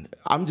 run.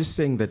 I'm just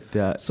saying that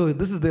they're... So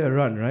this is their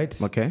run, right?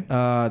 Okay.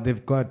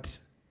 They've got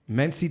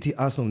Man City,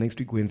 Arsenal next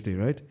week, Wednesday,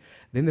 right?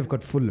 Then they've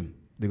got Fulham.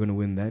 They're going to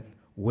win that.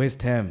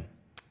 West Ham.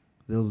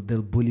 They'll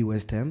bully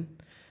West Ham.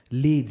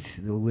 Leeds,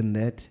 they'll win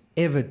that.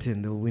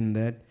 Everton, they'll win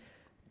that.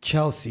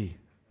 Chelsea,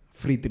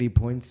 free 3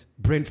 points.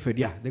 Brentford,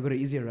 they got an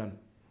easier run.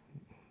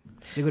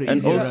 They got an And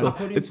easier also- run.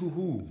 According to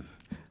who?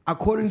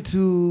 According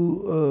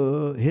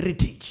to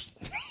Heritage.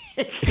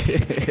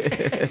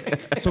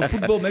 So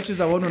football matches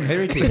are won on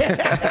heritage.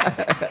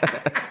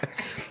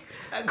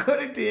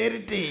 According to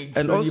heritage.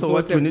 And also,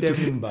 what we need to.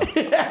 September.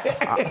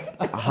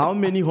 How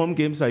many home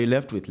games are you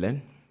left with,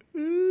 Len?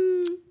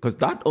 Because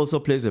that also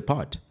plays a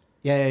part.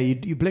 Yeah,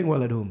 you're playing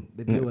well at home.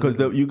 They play well Because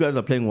at home. you guys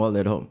are playing well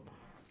at home.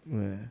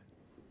 Yeah.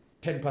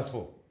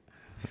 4:10.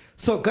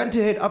 So, gun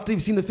to head, after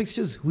you've seen the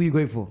fixtures, who are you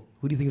going for?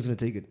 Who do you think is going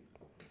to take it?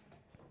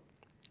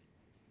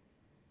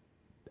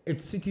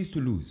 It's City's to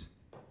lose.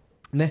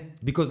 Ne?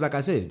 Because like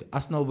I said,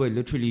 Arsenal were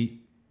literally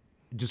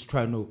just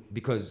trying to,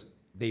 because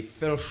they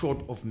fell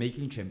short of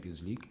making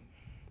Champions League.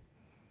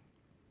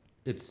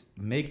 It's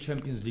make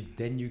Champions League,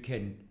 then you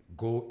can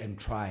go and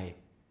try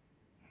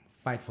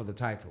fight for the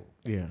title.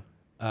 Yeah.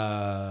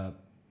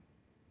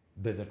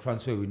 There's a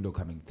transfer window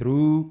coming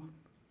through.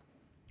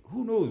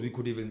 Who knows? We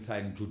could even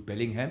sign Jude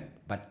Bellingham,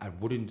 but I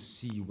wouldn't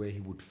see where he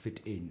would fit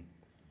in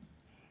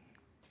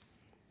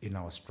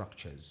our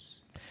structures.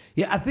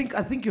 Yeah, I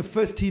think your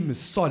first team is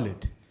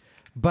solid.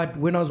 But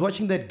when I was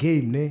watching that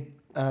game,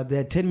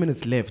 there are 10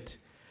 minutes left.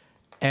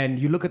 And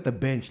you look at the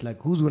bench, like,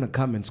 who's going to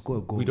come and score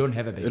a goal? We don't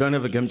have a bench. You don't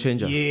have a game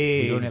changer.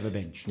 Yes. We don't have a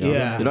bench.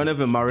 Yeah. You don't have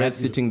a Mahrez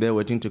sitting there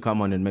waiting to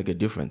come on and make a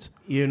difference.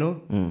 You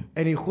know?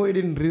 And he Hoyt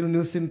in Real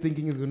Nielsen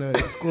thinking he's going to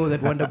score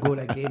that wonder goal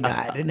again.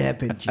 Nah, it didn't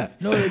happen, Chief.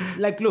 No,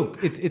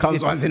 look, it's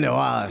Comes once in a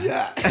while.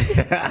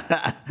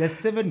 There's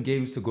 7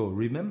 games to go.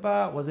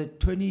 Remember, was it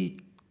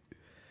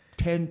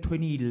 2010,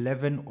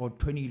 2011, or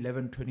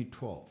 2011,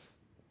 2012?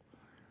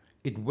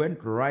 It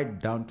went right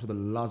down to the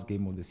last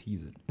game of the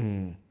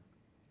season.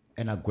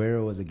 And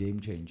Aguero was a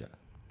game changer.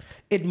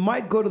 It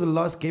might go to the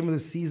last game of the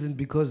season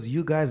because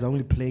you guys are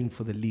only playing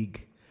for the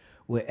league.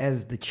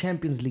 Whereas the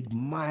Champions League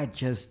might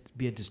just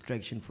be a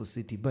distraction for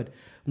City. But,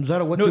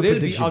 Mzara, what's your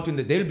prediction?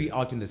 They'll be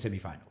out in the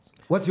semi-finals.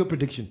 What's your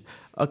prediction?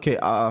 Okay,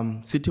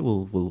 City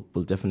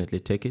will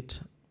definitely take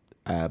it.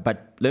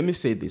 But let me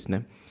say this,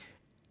 now.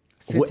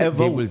 They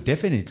will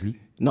definitely.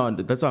 No,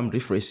 that's what I'm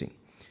rephrasing.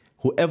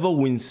 Whoever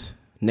wins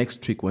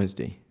next week,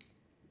 Wednesday,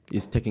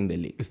 is taking the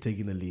league. It's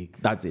taking the league.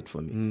 That's it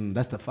for me.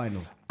 That's the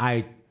final.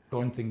 I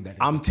don't think that.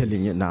 I'm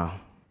telling you now.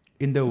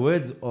 In the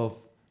words of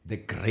the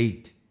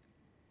great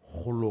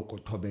Holoko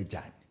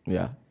Tobejan,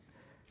 Yeah.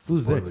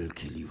 Who's God that? will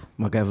kill you.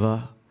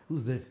 Magava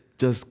Who's that?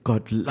 just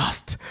got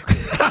lost.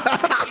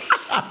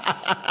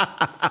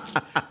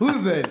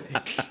 Who's that?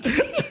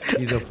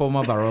 He's a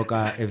former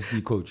Baroka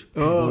FC coach.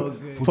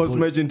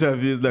 Post-match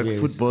interviews like Yes,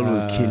 football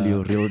will kill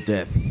you, real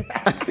death.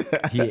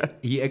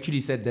 He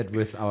actually said that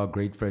with our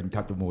great friend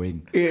Tato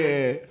Moeng.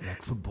 Yeah.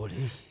 Like football,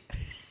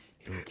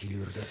 it will kill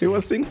you. He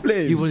was seeing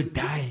flames. You will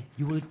die.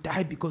 You will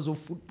die because of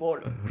football.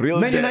 Real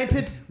Man death.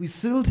 United, we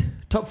sealed.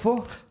 Top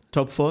 4,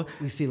 Top 4.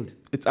 we sealed.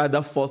 It's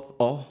either 4th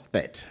or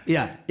 3rd.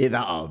 Yeah. Either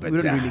or, but We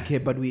don't really care,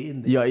 but we're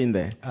in there. you're in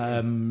there.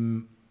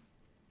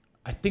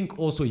 I think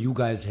also you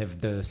guys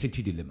have the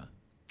City dilemma.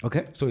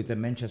 Okay. So it's a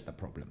Manchester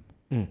problem.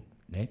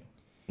 Ne?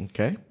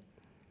 Okay.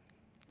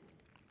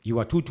 You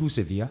are 2-2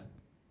 Sevilla.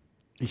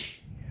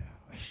 Ish.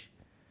 Yeah, ish.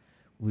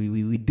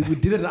 We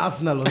did an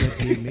Arsenal on that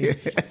game, man.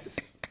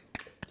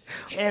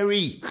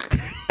 Harry.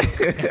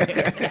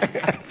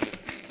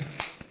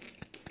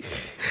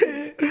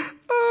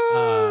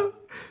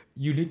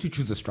 You need to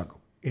choose a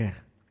struggle. Yeah.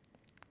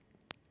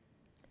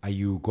 Are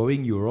you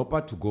going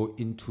Europa to go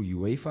into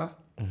UEFA?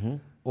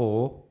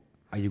 Or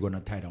are you going to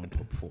tie down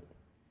top 4?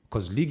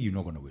 Because league, you're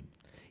not going to win.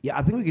 Yeah,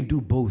 I think we can do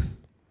both.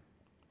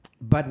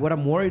 But what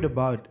I'm worried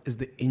about is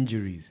the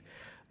injuries.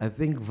 I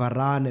think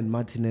Varane and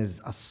Martinez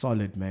are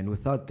solid, man.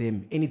 Without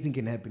them, anything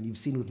can happen. You've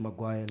seen with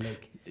Maguire,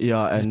 like,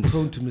 Yeah, he's and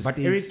prone to mistakes.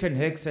 But Eric Ten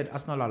Hag said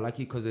Arsenal are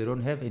lucky because they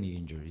don't have any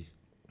injuries.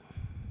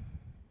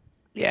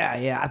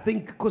 Yeah, I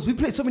think because we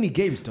played so many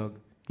games, dog.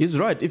 he's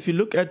right. If you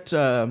look at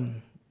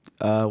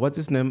what's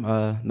his name,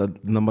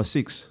 number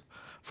 6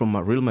 from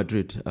Real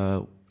Madrid,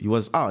 he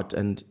was out,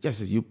 and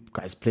yes, you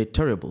guys played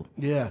terrible.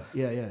 Yeah.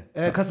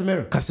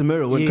 Casemiro.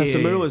 Casemiro, when Yeah.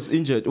 Casemiro was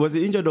injured, was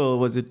he injured or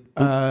was it?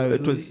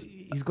 It was.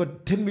 He's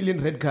got 10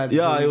 million red cards.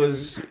 Yeah, so it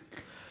was.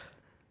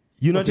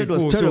 United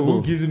was terrible.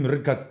 So who gives him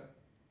red cards?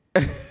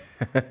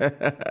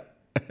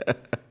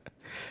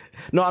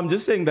 No, I'm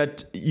just saying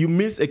that you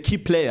miss a key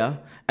player,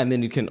 and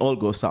then it can all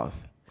go south.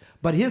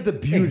 But here's the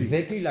beauty.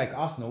 Exactly like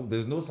Arsenal.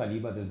 There's no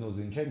Saliba, there's no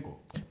Zinchenko.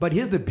 But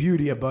here's the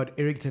beauty about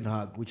Eric Ten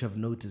Hag, which I've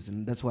noticed,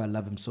 and that's why I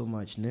love him so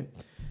much. Ne?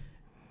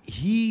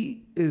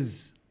 He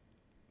is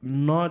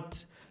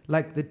not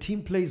like the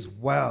team plays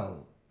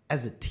well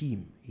as a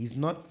team. He's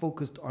not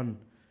focused on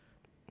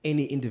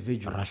any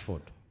individual.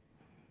 Rashford.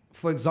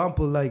 For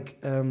example,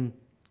 like him.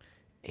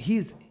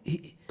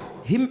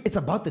 It's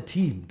about the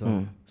team,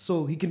 dog.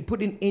 So he can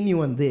put in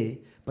anyone there,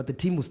 but the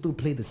team will still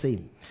play the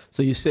same.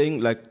 So you're saying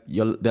like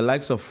the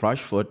likes of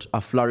Rashford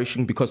are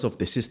flourishing because of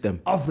the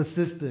system. Of the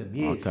system,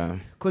 yes. Okay.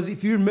 Because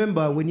if you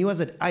remember, when he was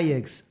at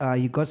Ajax,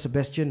 you got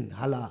Sebastian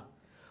Haller,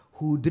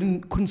 who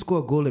couldn't score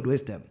a goal at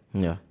West Ham.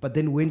 Yeah. But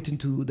then went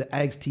into the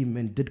Ajax team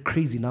and did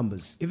crazy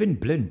numbers. Even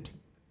Blind.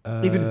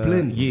 Even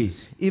Blind.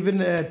 Yes. Even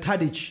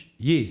Tadic.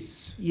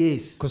 Yes.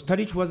 Yes. Because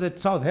Tadic was at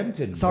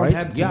Southampton.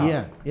 Southampton,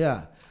 right?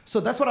 yeah. So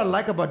that's what I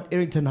like about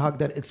Erik ten Hag,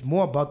 that it's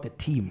more about the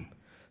team.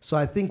 So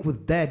I think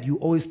with that, you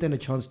always stand a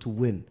chance to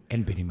win.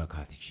 And Benny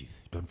McCarthy, Chief.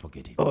 Don't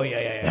forget him. Oh,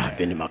 yeah.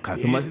 Benny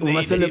McCarthy. We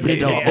must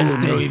celebrate our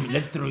own.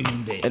 Let's throw him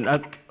in there. And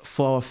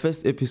for our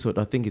first episode,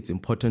 I think it's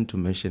important to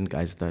mention,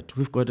 guys, that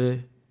we've got a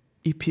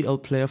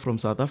EPL player from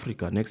South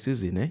Africa next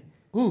season, eh?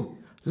 Who?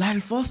 Lyle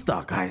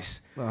Foster,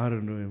 guys. I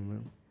don't know him,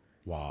 man.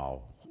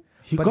 Wow.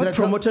 He But did I got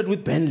tell- promoted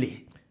with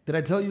Burnley. Did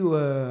I tell you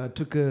I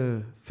took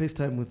a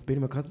FaceTime with Benny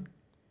McCarthy?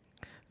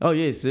 Oh,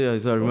 yes, I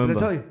remember. Did I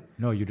tell you?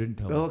 No, you didn't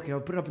tell me. Oh, okay,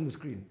 I'll put it up on the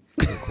screen.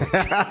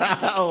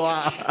 Oh,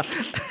 wow.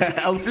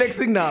 I'm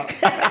flexing now. Do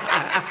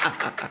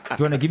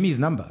you want to give me his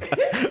number?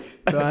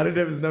 No, I didn't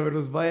have his number. It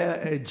was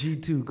via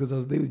G2 because I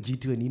was there with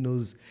G2 and he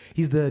knows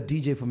he's the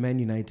DJ for Man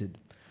United.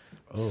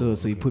 So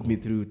he put me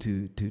through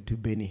to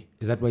Benny.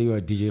 Is that why you are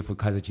a DJ for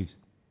Kaizer Chiefs?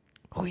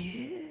 Oh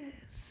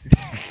yes.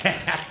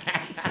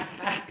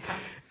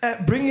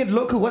 Bring it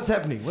local. What's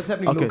happening? What's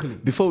happening Okay, locally?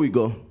 before we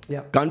go,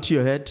 Yeah. gun to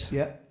your head.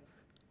 Yeah.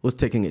 Who's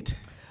taking it?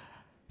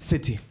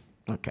 City.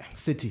 Okay.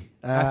 City.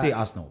 I say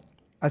Arsenal.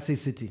 I say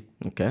City.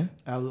 Okay.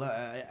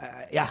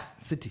 Yeah,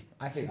 City.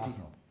 I say City.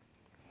 Arsenal.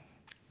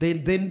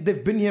 They've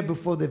been here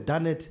before. They've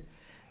done it,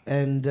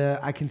 and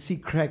I can see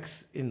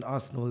cracks in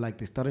Arsenal. Like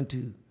they're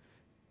starting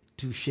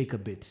to shake a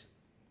bit.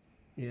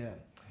 Yeah.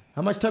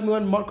 How much time you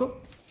want, Marco?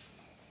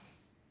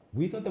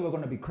 We thought they were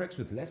going to be cracks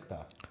with Leicester,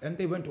 and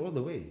they went all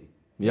the way.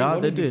 Yeah,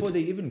 won they it did. Before they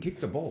even kicked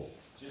the ball.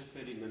 Just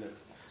 30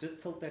 minutes.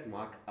 Just tilt that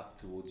mic up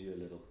towards you a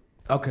little.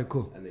 Okay,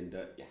 cool. And then,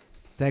 yeah.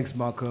 Thanks,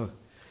 Marco.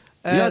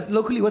 Yeah.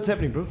 Locally, what's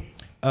happening, bro?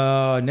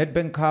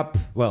 Nedbank Cup.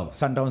 Well,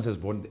 Sundowns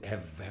have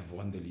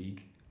won the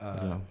league.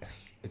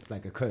 It's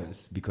like a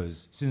curse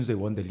because since they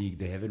won the league,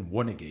 they haven't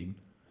won a game.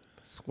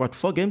 It's what,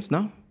 4 games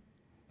now?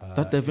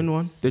 That they haven't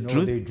won? They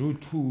drew? They drew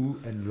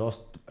 2 and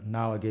lost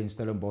now against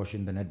Stellenbosch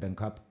in the Nedbank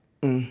Cup.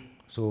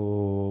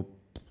 So,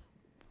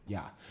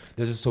 yeah,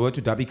 there's a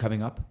Soweto derby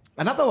coming up,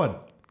 Another one.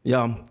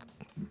 Yeah.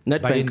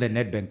 but in Netbank. the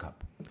Nedbank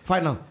Cup.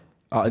 Final.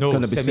 It's No,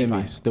 going to be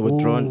semi-final. semis. They were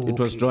drawn. It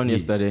was okay. drawn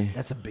Yes. yesterday.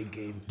 That's a big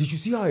game. Did you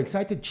see how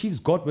excited Chiefs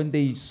got when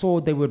they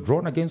saw they were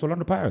drawn against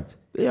Orlando Pirates?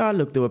 Yeah,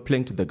 look, they were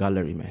playing to the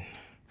gallery, man.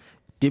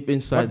 Deep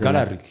inside What the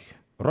gallery?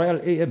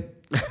 Royal AM.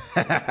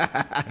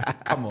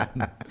 Come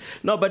on.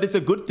 No, but it's a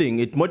good thing.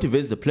 It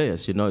motivates the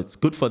players, it's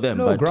good for them.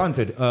 No, but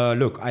granted.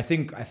 Look, I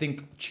think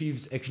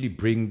Chiefs actually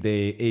bring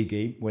their A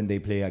game when they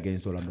play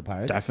against Orlando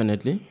Pirates.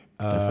 Definitely.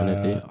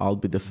 I'll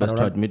be the first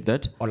to Orlando- admit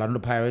that. Orlando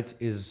Pirates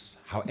is,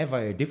 however,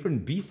 a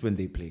different beast when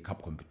they play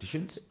cup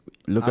competitions.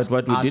 Look at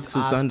what we did to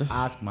Sund.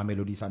 Ask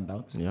Mamelodi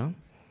Sundowns Yeah.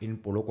 in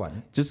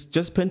Polokwane.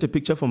 Just paint a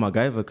picture for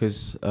MacGyver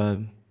because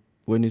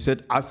when you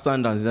said us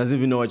Sundowns, he doesn't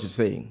even know what you're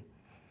saying.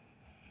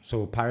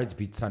 So Pirates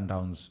beat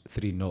Sundowns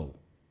 3-0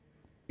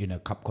 in a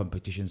cup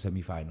competition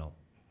semi-final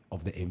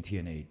of the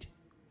MTN 8.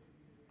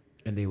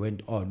 And they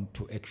went on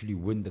to actually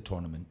win the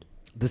tournament.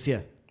 This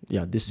year.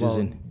 Yeah, this Well,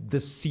 season.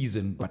 this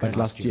season, but But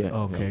last year.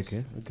 Okay, yes.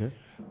 okay.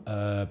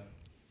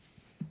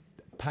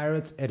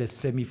 Pirates at a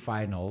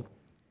semi-final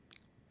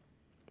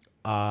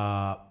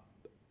are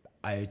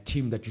a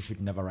team that you should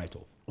never write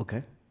off.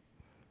 Okay.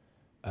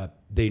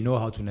 They know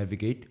how to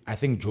navigate. I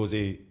think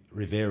Jose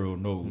Rivero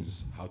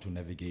knows how to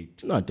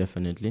navigate No,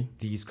 definitely.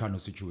 these kind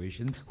of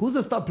situations. Who's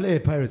the star player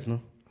at Pirates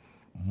now?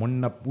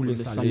 Monna Pule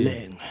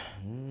Saleh.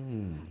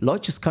 Saleng.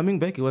 Lodge is coming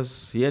back.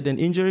 He had an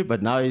injury,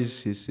 but now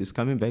he's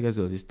coming back as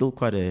well. He's still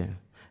quite a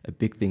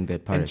big thing that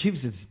And Pirates.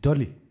 Chiefs, it's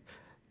Dolly.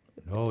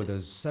 No,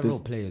 there's several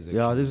players.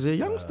 Yeah, actually. there's a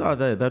young star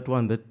there. That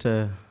one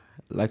that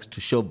likes to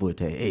showboat.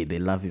 Hey, they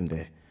love him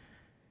there.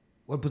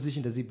 What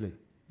position does he play?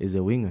 He's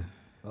a winger.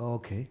 Oh,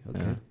 okay, okay.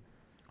 Yeah.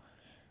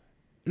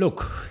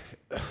 Look,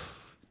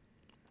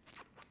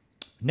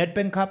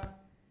 Nedbank Cup,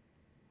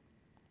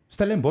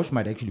 Stellenbosch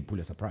might actually pull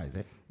a surprise.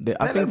 Eh?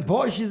 I think.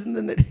 Bosch is in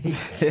the net.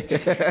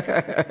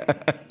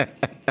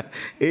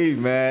 Hey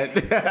man.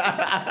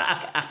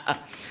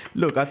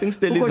 Look, I think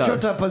Stel is Uko out.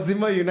 Shota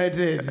Pazima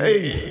United.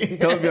 Hey,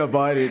 tell me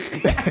about it.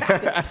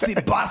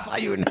 Sibasa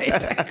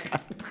United.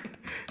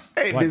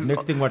 Hey, What,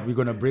 next thing, what we're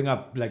gonna bring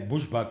up like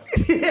bushbucks?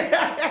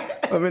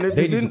 I mean, have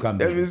They you need to seen, come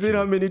have back. you seen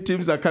how many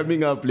teams are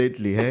coming up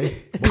lately?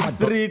 Hey,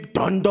 Patrick,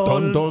 Dondon.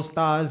 Dondol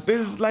Stars.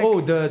 This is like-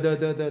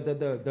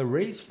 the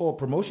race for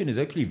promotion is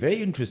actually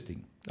very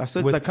interesting. I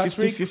said With like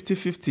 50, Kasrik- 50,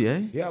 50,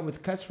 eh? Yeah,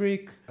 with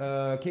Kasrik,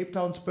 Cape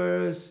Town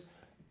Spurs,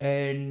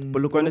 and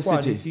Polokwane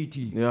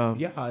City. Yeah.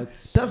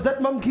 It's Does that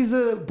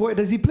Mamkiza boy,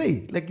 does he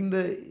play? Like in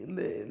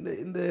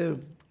the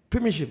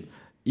Premiership?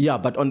 Yeah,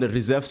 but on the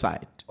reserve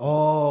side.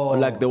 Oh.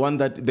 Like the one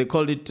that they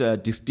called it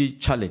Disky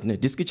Challenge. No,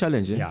 Disky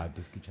Challenge, eh? yeah,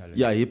 Disky Challenge.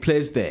 Yeah, he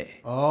plays there.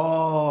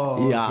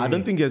 Oh. Yeah, I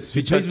don't think he has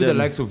He featured plays with the them.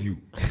 likes of you.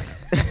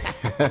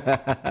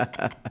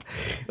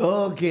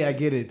 Okay, I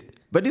get it.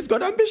 But he's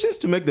got ambitions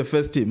to make the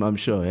first team, I'm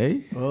sure, eh?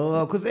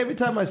 Oh, because every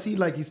time I see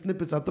like his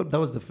snippets, I thought that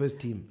was the first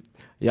team.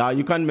 Yeah,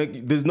 you can't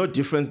make. There's no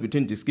difference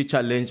between Disky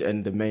Challenge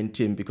and the main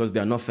team because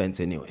they are no fans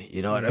anyway.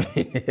 You know what I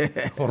mean?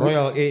 For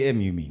Royal AM,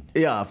 you mean?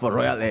 Yeah, for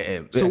Royal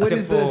AM. So when Except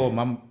is the for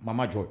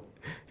Mama Joy.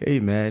 Hey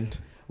man,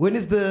 when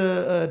is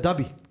the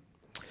derby?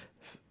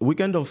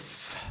 weekend of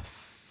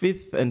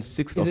 5th and 6th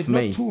Is of it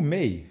May. not 2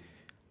 May?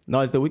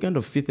 No, it's the weekend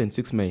of 5th and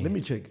 6th May. Let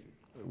me check.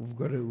 We've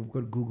got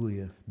Google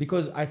here.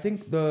 Because I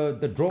think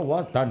the draw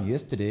was done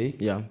yesterday.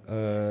 Yeah.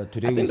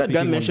 Today I we're think that guy speaking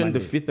on mentioned the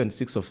Monday. 5th and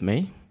 6th of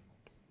May.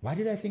 Why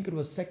did I think it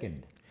was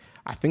 2nd?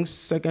 I think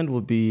 2nd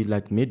will be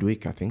like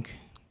midweek, I think.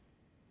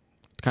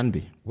 It can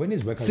be. When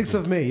is Workers 6th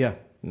of May, yeah.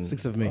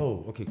 6th of May.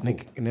 Oh, okay, cool.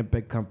 In a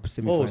back camp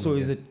semi-final. Oh, so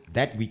is yeah. it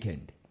that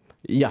weekend?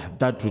 Yeah,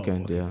 that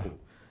weekend, okay, yeah. cool.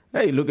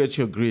 Hey, look at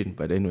your green,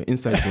 but anyway,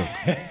 inside joke.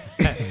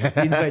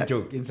 Inside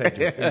joke, inside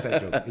joke,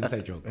 inside joke,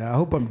 inside joke. Yeah, I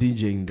hope I'm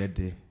DJing that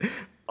day.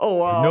 Oh,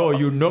 wow. No,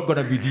 you're not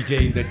gonna be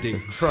DJing that day.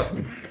 Trust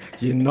me.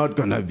 You're not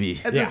going to be.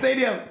 At Yeah. the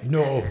stadium.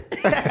 No.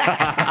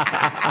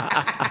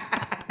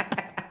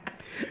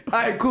 All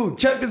right, cool.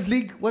 Champions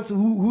League.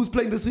 Who's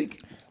playing this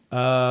week?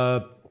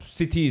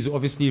 City is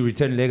obviously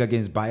return leg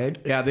against Bayern.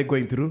 Yeah, they're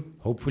going through.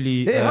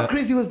 Hopefully. Hey, how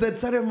crazy was that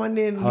Saturday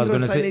Monday and I was Leroy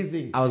gonna say.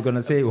 anything? I was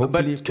gonna say.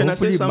 Hopefully, can I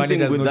say hopefully something Mane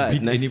does with not that,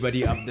 beat ne?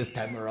 anybody up this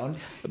time around.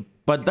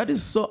 But that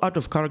is so out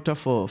of character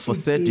for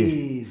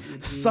Sergio.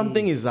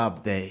 Something is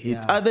up there.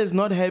 It's either he's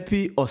not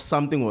happy or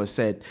something was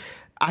said.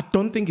 I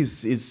don't think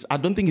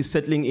he's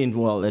settling in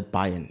well at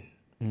Bayern.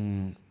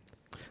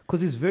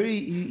 Because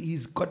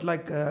he's got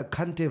like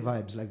Kante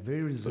vibes, like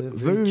very reserved.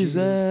 Very chill.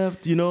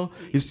 reserved, you know.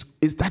 Is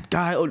that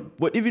guy?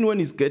 But even when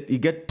he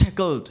get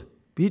tackled,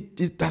 he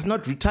does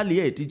not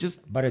retaliate. He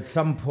just. But at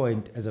some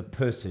point, as a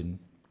person,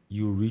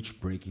 you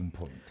reach breaking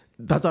point.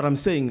 That's what I'm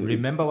saying.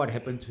 Remember what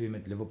happened to him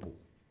at Liverpool?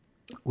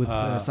 With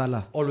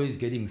Salah. Always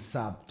getting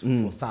subbed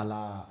for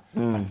Salah,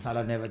 but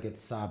Salah never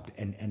gets subbed,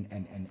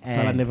 and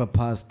Salah never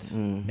passed.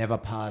 never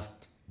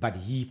passed, but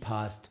he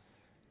passed,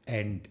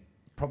 and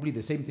probably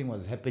the same thing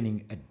was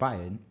happening at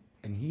Bayern,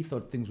 and he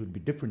thought things would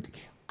be differently.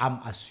 I'm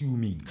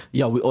assuming.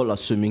 Yeah, we're all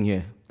assuming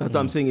here. That's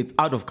what I'm saying. It's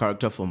out of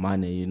character for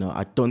Mane. You know,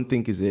 I don't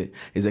think he's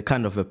a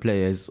kind of a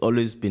player. He's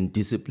always been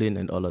disciplined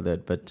and all of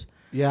that, but.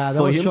 Yeah, that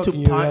for was him to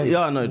shocking, you're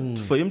right.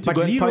 for him to But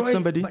go and punch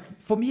somebody. But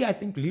for me, I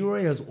think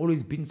Leroy has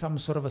always been some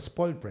sort of a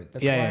spoiled brat.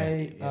 That's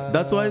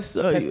why. That's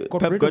why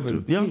Pep rid got of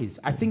him. yeah. Yes.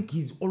 I think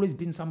he's always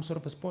been some sort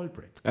of a spoiled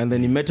brat. And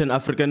then he met an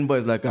African boy.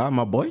 He's like,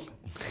 my boy,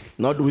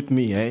 not with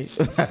me, eh?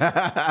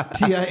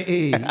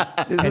 TIA.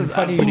 And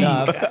funny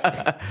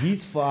enough,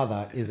 his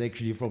father is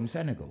actually from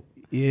Senegal.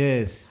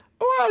 Yes.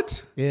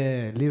 What?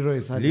 Yeah, Leroy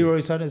Sané. Leroy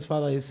Sané's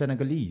father is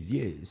Senegalese.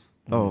 Yes.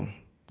 Oh,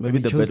 maybe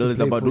he the chose battle to is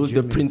play about for who's the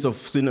Germany. Prince of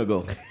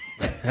Senegal.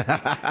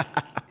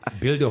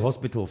 Build a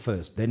hospital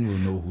first, then we'll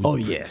know who's. Oh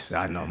the yes,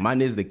 I know.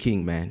 Mane is the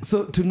king, man.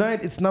 So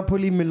tonight it's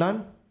Napoli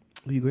Milan.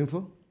 Who are you going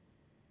for?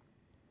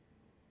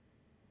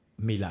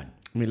 Milan.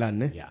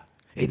 Milan, eh? Yeah.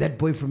 Hey, that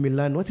boy from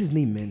Milan, what's his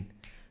name, man?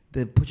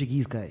 The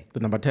Portuguese guy.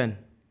 The number 10.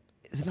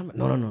 Is it number?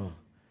 No.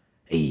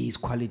 Hey, he's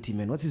quality,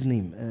 man. What's his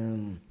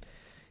name?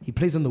 He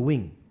plays on the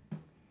wing.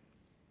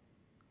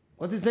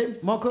 What's his name?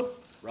 Marco?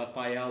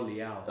 Rafael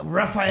Leao.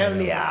 Rafael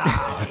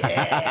Leao.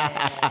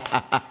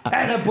 Yeah.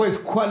 And that boy's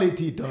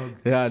quality, dog.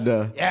 Yeah,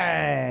 the.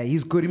 Yeah,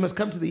 he's good. He must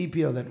come to the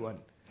EPL, that one.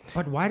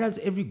 But why does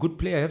every good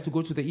player have to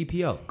go to the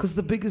EPL? Because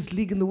the biggest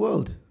league in the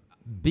world.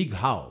 Big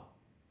how?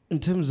 In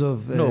terms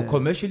of... No,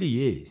 commercially,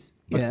 yes.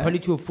 But yeah.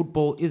 quality of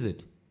football, is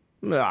it?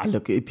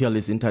 Look, EPL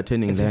is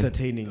entertaining. it's then.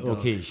 entertaining, dog.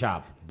 Okay,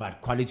 sharp.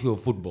 But quality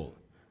of football.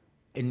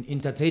 And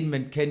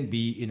entertainment can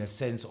be in a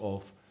sense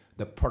of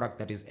the product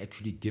that is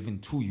actually given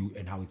to you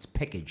and how it's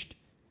packaged.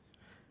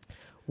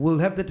 We'll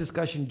have the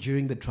discussion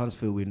during the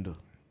transfer window.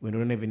 When we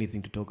don't have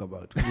anything to talk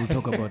about. We'll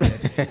talk about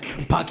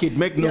that. Pack it,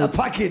 make Yeah, notes.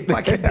 pack it.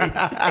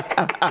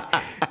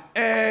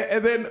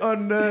 And then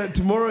on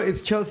tomorrow,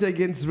 it's Chelsea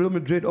against Real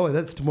Madrid. Oh,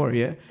 that's tomorrow,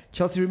 yeah?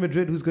 Chelsea, Real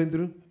Madrid, who's going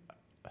through?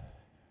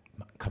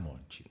 Come on,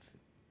 Chief.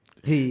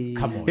 Hey.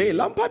 Come on. Hey,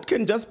 Lampard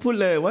can just pull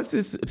what's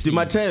this? Di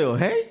Matteo,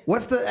 hey?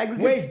 What's the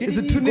aggregate? Wait, Is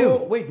it didn't he 2-0?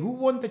 go? Wait, who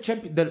won the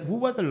champion? Who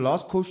was the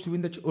last coach to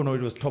win the? Oh no, it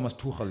was Thomas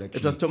Tuchel.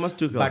 Actually, It was Thomas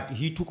Tuchel. But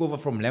he took over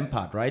from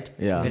Lampard, right?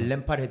 Yeah. And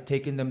Lampard had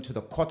taken them to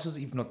the quarters,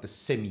 if not the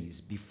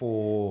semis,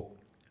 before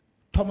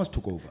Thomas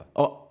took over.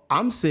 Oh,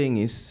 I'm saying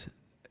it's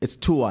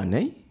 2-1,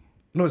 eh?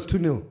 No, it's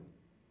 2-0.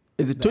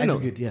 Is it The 2-0?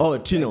 aggregate, yeah. Oh,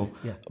 2-0.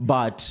 Yeah.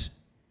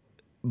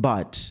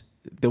 But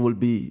there will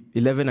be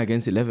 11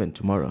 against 11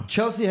 tomorrow.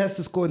 Chelsea has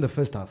to score in the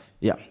first half.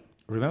 Yeah.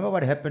 Remember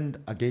what happened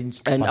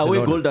against And Barcelona?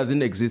 away goal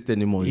doesn't exist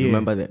anymore. You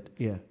remember that?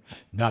 Yeah.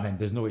 No, man,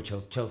 there's no way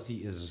Chelsea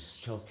is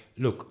Chelsea.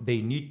 Look,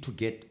 they need to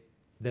get.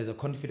 There's a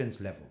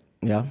confidence level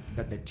Yeah.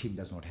 that the team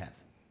does not have.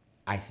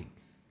 I think,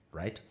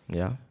 right?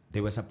 Yeah. They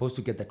were supposed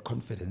to get that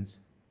confidence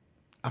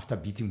after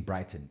beating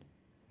Brighton,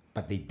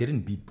 but they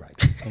didn't beat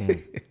Brighton.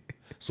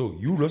 So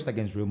you lost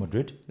against Real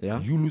Madrid. Yeah.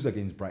 You lose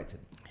against Brighton.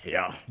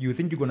 Yeah. You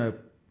think you're gonna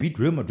beat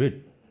Real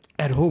Madrid?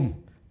 At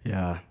home.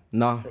 Yeah.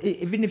 No.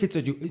 Even if it's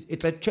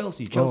at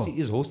Chelsea. Chelsea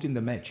is hosting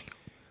the match.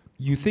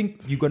 You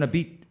think you're gonna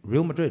beat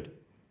Real Madrid?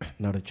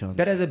 Not a chance.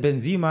 That has a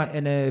Benzema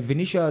and a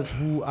Vinicius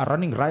who are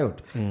running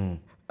riot.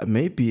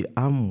 Maybe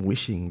I'm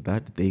wishing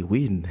that they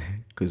win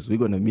because we're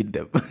gonna meet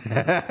them.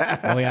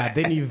 Oh, yeah.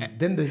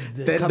 Then the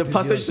Then cup the is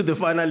passage yours. to the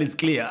final is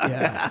clear.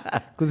 Yeah.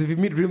 Because if you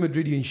meet Real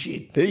Madrid, you're in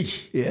shit. Hey.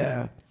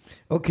 Yeah.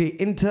 Okay,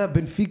 Inter,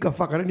 Benfica.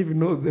 Fuck, I don't even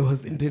know there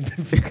was Inter and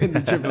Benfica in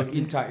the Champions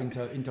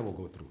League. Inter will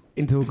go through.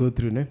 Inter will go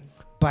through, ne?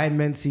 Bayern,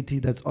 Man City,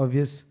 that's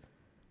obvious.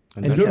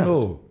 And And that's don't it.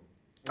 know.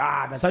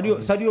 That's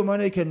Sadio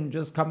Mane can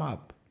just come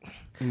up.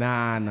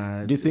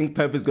 Nah. Do you think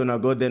Pep is gonna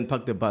go there and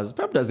park the bus?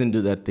 Pep doesn't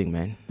do that thing,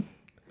 man.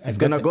 He's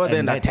gonna go there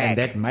and attack. And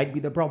that might be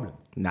the problem.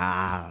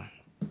 Nah.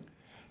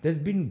 There's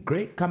been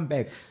great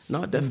comebacks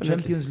No, in definitely.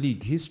 Champions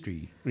League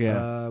history.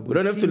 Yeah. We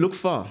don't have to look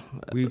far.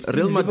 we've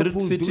Real seen Madrid Liverpool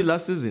City do it.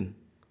 last season.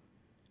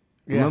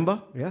 Yeah.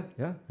 Remember?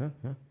 Yeah.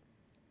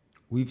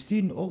 We've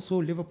seen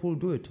also Liverpool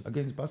do it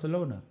against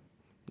Barcelona.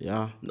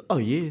 Yeah. Oh,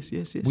 yes.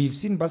 We've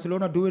seen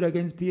Barcelona do it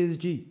against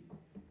PSG.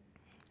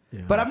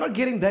 Yeah. But I'm not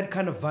getting that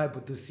kind of vibe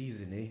with this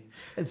season, eh?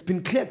 It's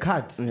been clear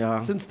cut Yeah.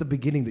 since the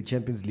beginning of the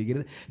Champions League.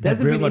 There That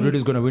hasn't Real been Madrid any-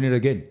 is going to win it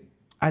again.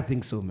 I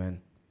think so,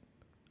 man.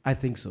 I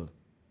think so.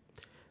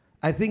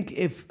 I think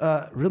if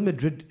Real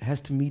Madrid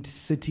has to meet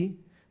City,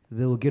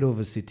 they will get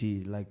over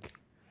City like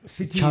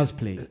child's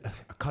play.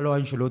 Carlo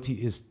Ancelotti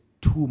is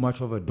too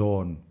much of a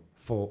dawn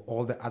for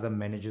all the other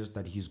managers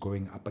that he's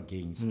going up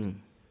against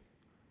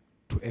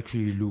to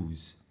actually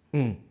lose.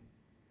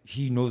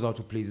 He knows how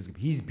to play this game.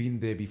 He's been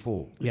there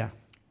before, Yeah.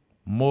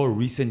 more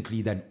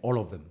recently than all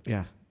of them.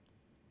 Yeah.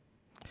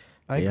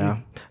 I agree.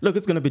 Yeah. Look,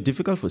 it's gonna be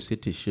difficult for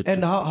City. Shit.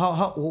 And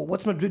how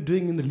what's Madrid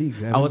doing in the league?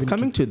 I was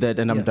coming to that,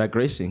 and I'm Yeah.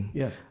 digressing.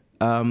 Yeah.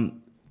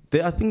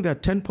 I think they're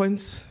 10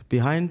 points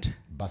behind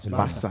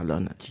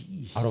Barcelona.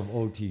 Out of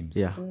all teams.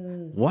 Yeah.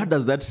 What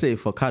does that say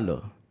for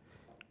Carlo?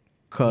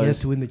 He has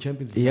Because to win the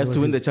Champions League. he has to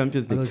Otherwise win the he's-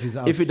 Champions League. otherwise he's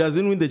out. If he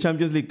doesn't win the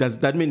Champions League, does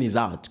that mean he's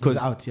out?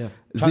 Because out, yeah.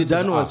 Zidane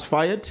Chances was are.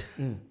 fired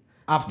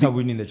After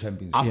winning the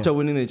Champions League. after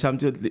winning the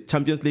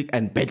Champions League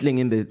and battling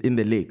in the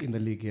league. in the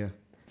league, yeah.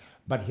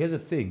 But here's the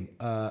thing.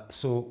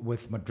 So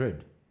with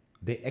Madrid,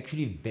 they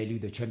actually value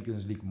the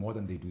Champions League more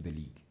than they do the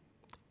league.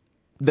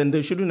 Then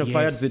they shouldn't have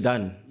fired Yes.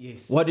 Zidane.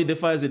 Yes. Why did they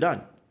fire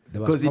Zidane? There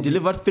was Because he probably-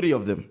 delivered 3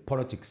 of them.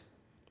 Politics.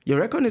 You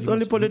reckon it's You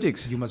only must-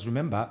 politics? You must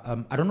remember,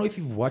 I don't know if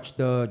you've watched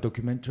the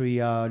documentary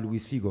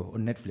Luis Figo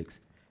on Netflix.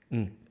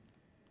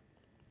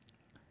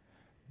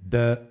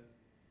 The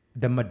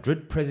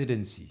Madrid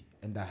presidency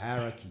and the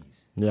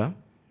hierarchies Yeah.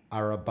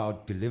 are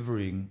about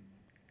delivering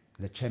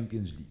the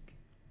Champions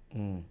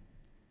League.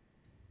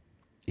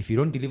 If you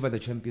don't deliver the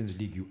Champions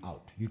League, you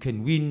out. You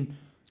can win.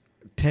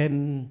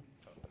 10.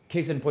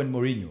 Case in point,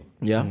 Mourinho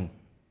Yeah.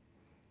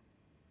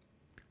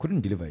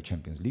 couldn't deliver a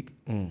Champions League.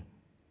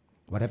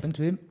 What happened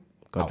to him?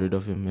 Got Out. rid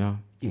of him, yeah.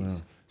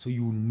 Yes. So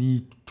you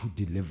need to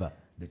deliver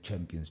the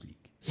Champions League.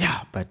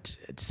 Yeah, but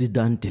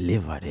Zidane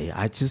delivered.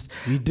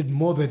 He did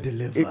more than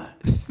deliver.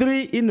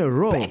 3 in a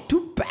row. Back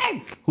to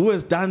back. Who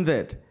has done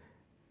that?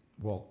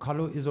 Well,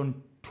 Carlo is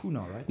on 2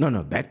 now, right?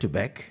 No, back to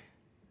back.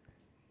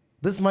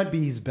 This might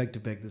be his back to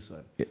back, this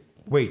one.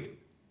 Wait.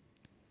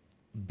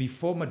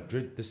 Before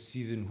Madrid this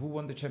season, who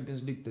won the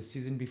Champions League the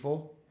season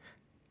before?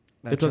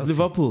 It was Chelsea.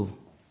 Liverpool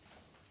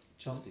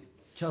Chelsea.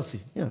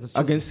 Yeah, that's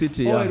Chelsea. against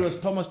City. Oh, Yeah. it was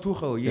Thomas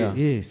Tuchel. Yes.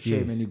 Yeah. Yes, Shame,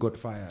 yes. and he got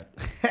fired.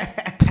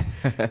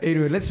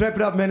 Anyway, let's wrap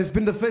it up, man. It's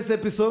been the first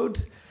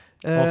episode.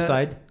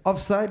 Offside.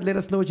 Offside. Let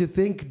us know what you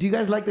think. Do you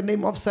guys like the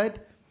name Offside?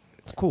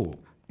 It's cool.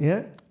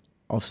 Yeah?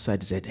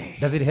 Offside ZA.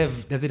 Does it have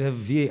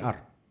VAR?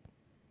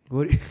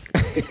 What-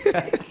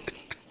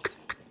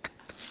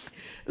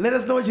 Let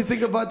us know what you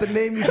think about the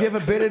name. If you have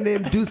a better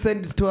name, do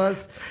send it to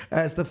us.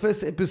 It's the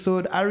first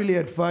episode. I really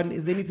had fun.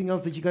 Is there anything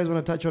else that you guys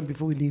want to touch on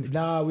before we leave?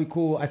 Nah, we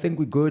cool. I think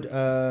we're good.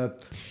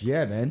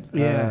 Yeah, man.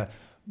 Yeah.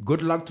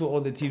 Good luck to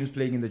all the teams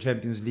playing in the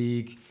Champions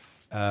League.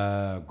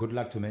 Good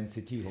luck to Man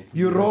City. Hopefully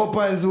Europa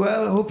as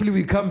well. Hopefully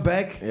we come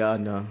back. Yeah,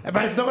 no.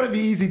 But it's not going to be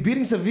easy.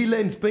 Beating Sevilla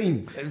in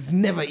Spain is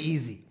never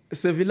easy.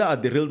 Sevilla are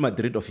the Real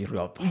Madrid of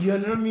Europe. You know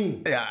what I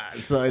mean? Yeah,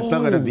 so it's not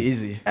going to be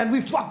easy. And we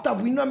fucked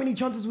up. We know how many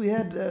chances we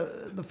had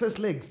the first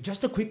leg.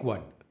 Just a quick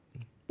one.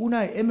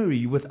 Unai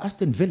Emery with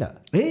Aston Villa.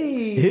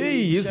 Hey,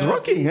 Hey, he's shout out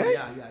rocking, to- eh?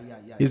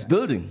 Yeah. He's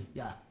building.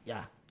 Yeah.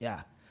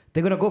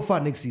 They're gonna go far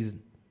next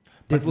season.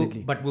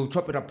 Definitely. But we'll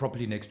chop it up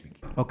properly next week.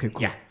 Okay,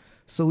 cool. Yeah.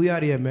 So we are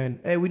here, man.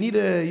 Hey, we need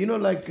a,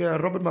 like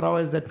Robert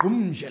Marawa is that.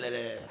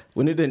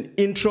 We need an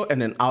intro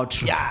and an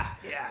outro. Yeah.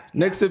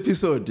 Next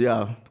episode,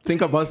 yeah.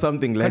 Think about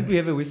something Can't like. we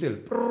have a whistle?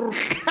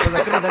 Because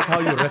I think that's how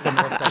you ref an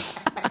offside.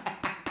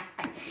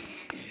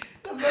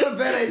 That's not a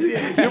bad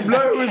idea. You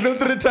blow a whistle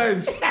 3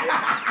 times.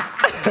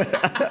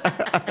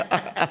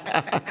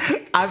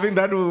 I think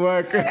that will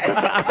work.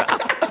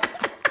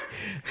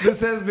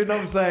 This has been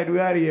Offside. We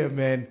are here,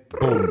 man.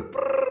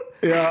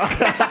 Yeah.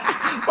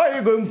 Why are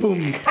you going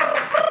boom?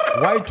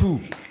 Why 2?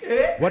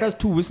 What does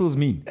 2 whistles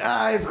mean?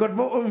 It's got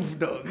more oomph,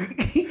 dog.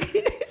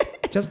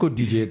 Just go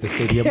DJ at the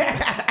stadium.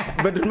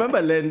 But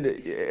remember, Len,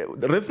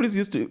 the referees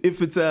used to,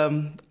 if it's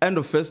end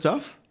of first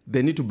half,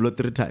 they need to blow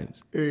 3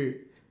 times. Do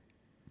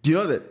you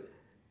know that?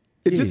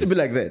 It used to be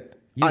like that.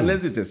 Yes.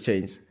 Unless it has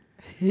changed.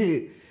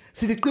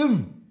 City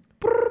Kim.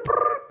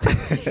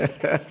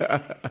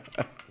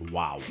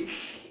 Wow.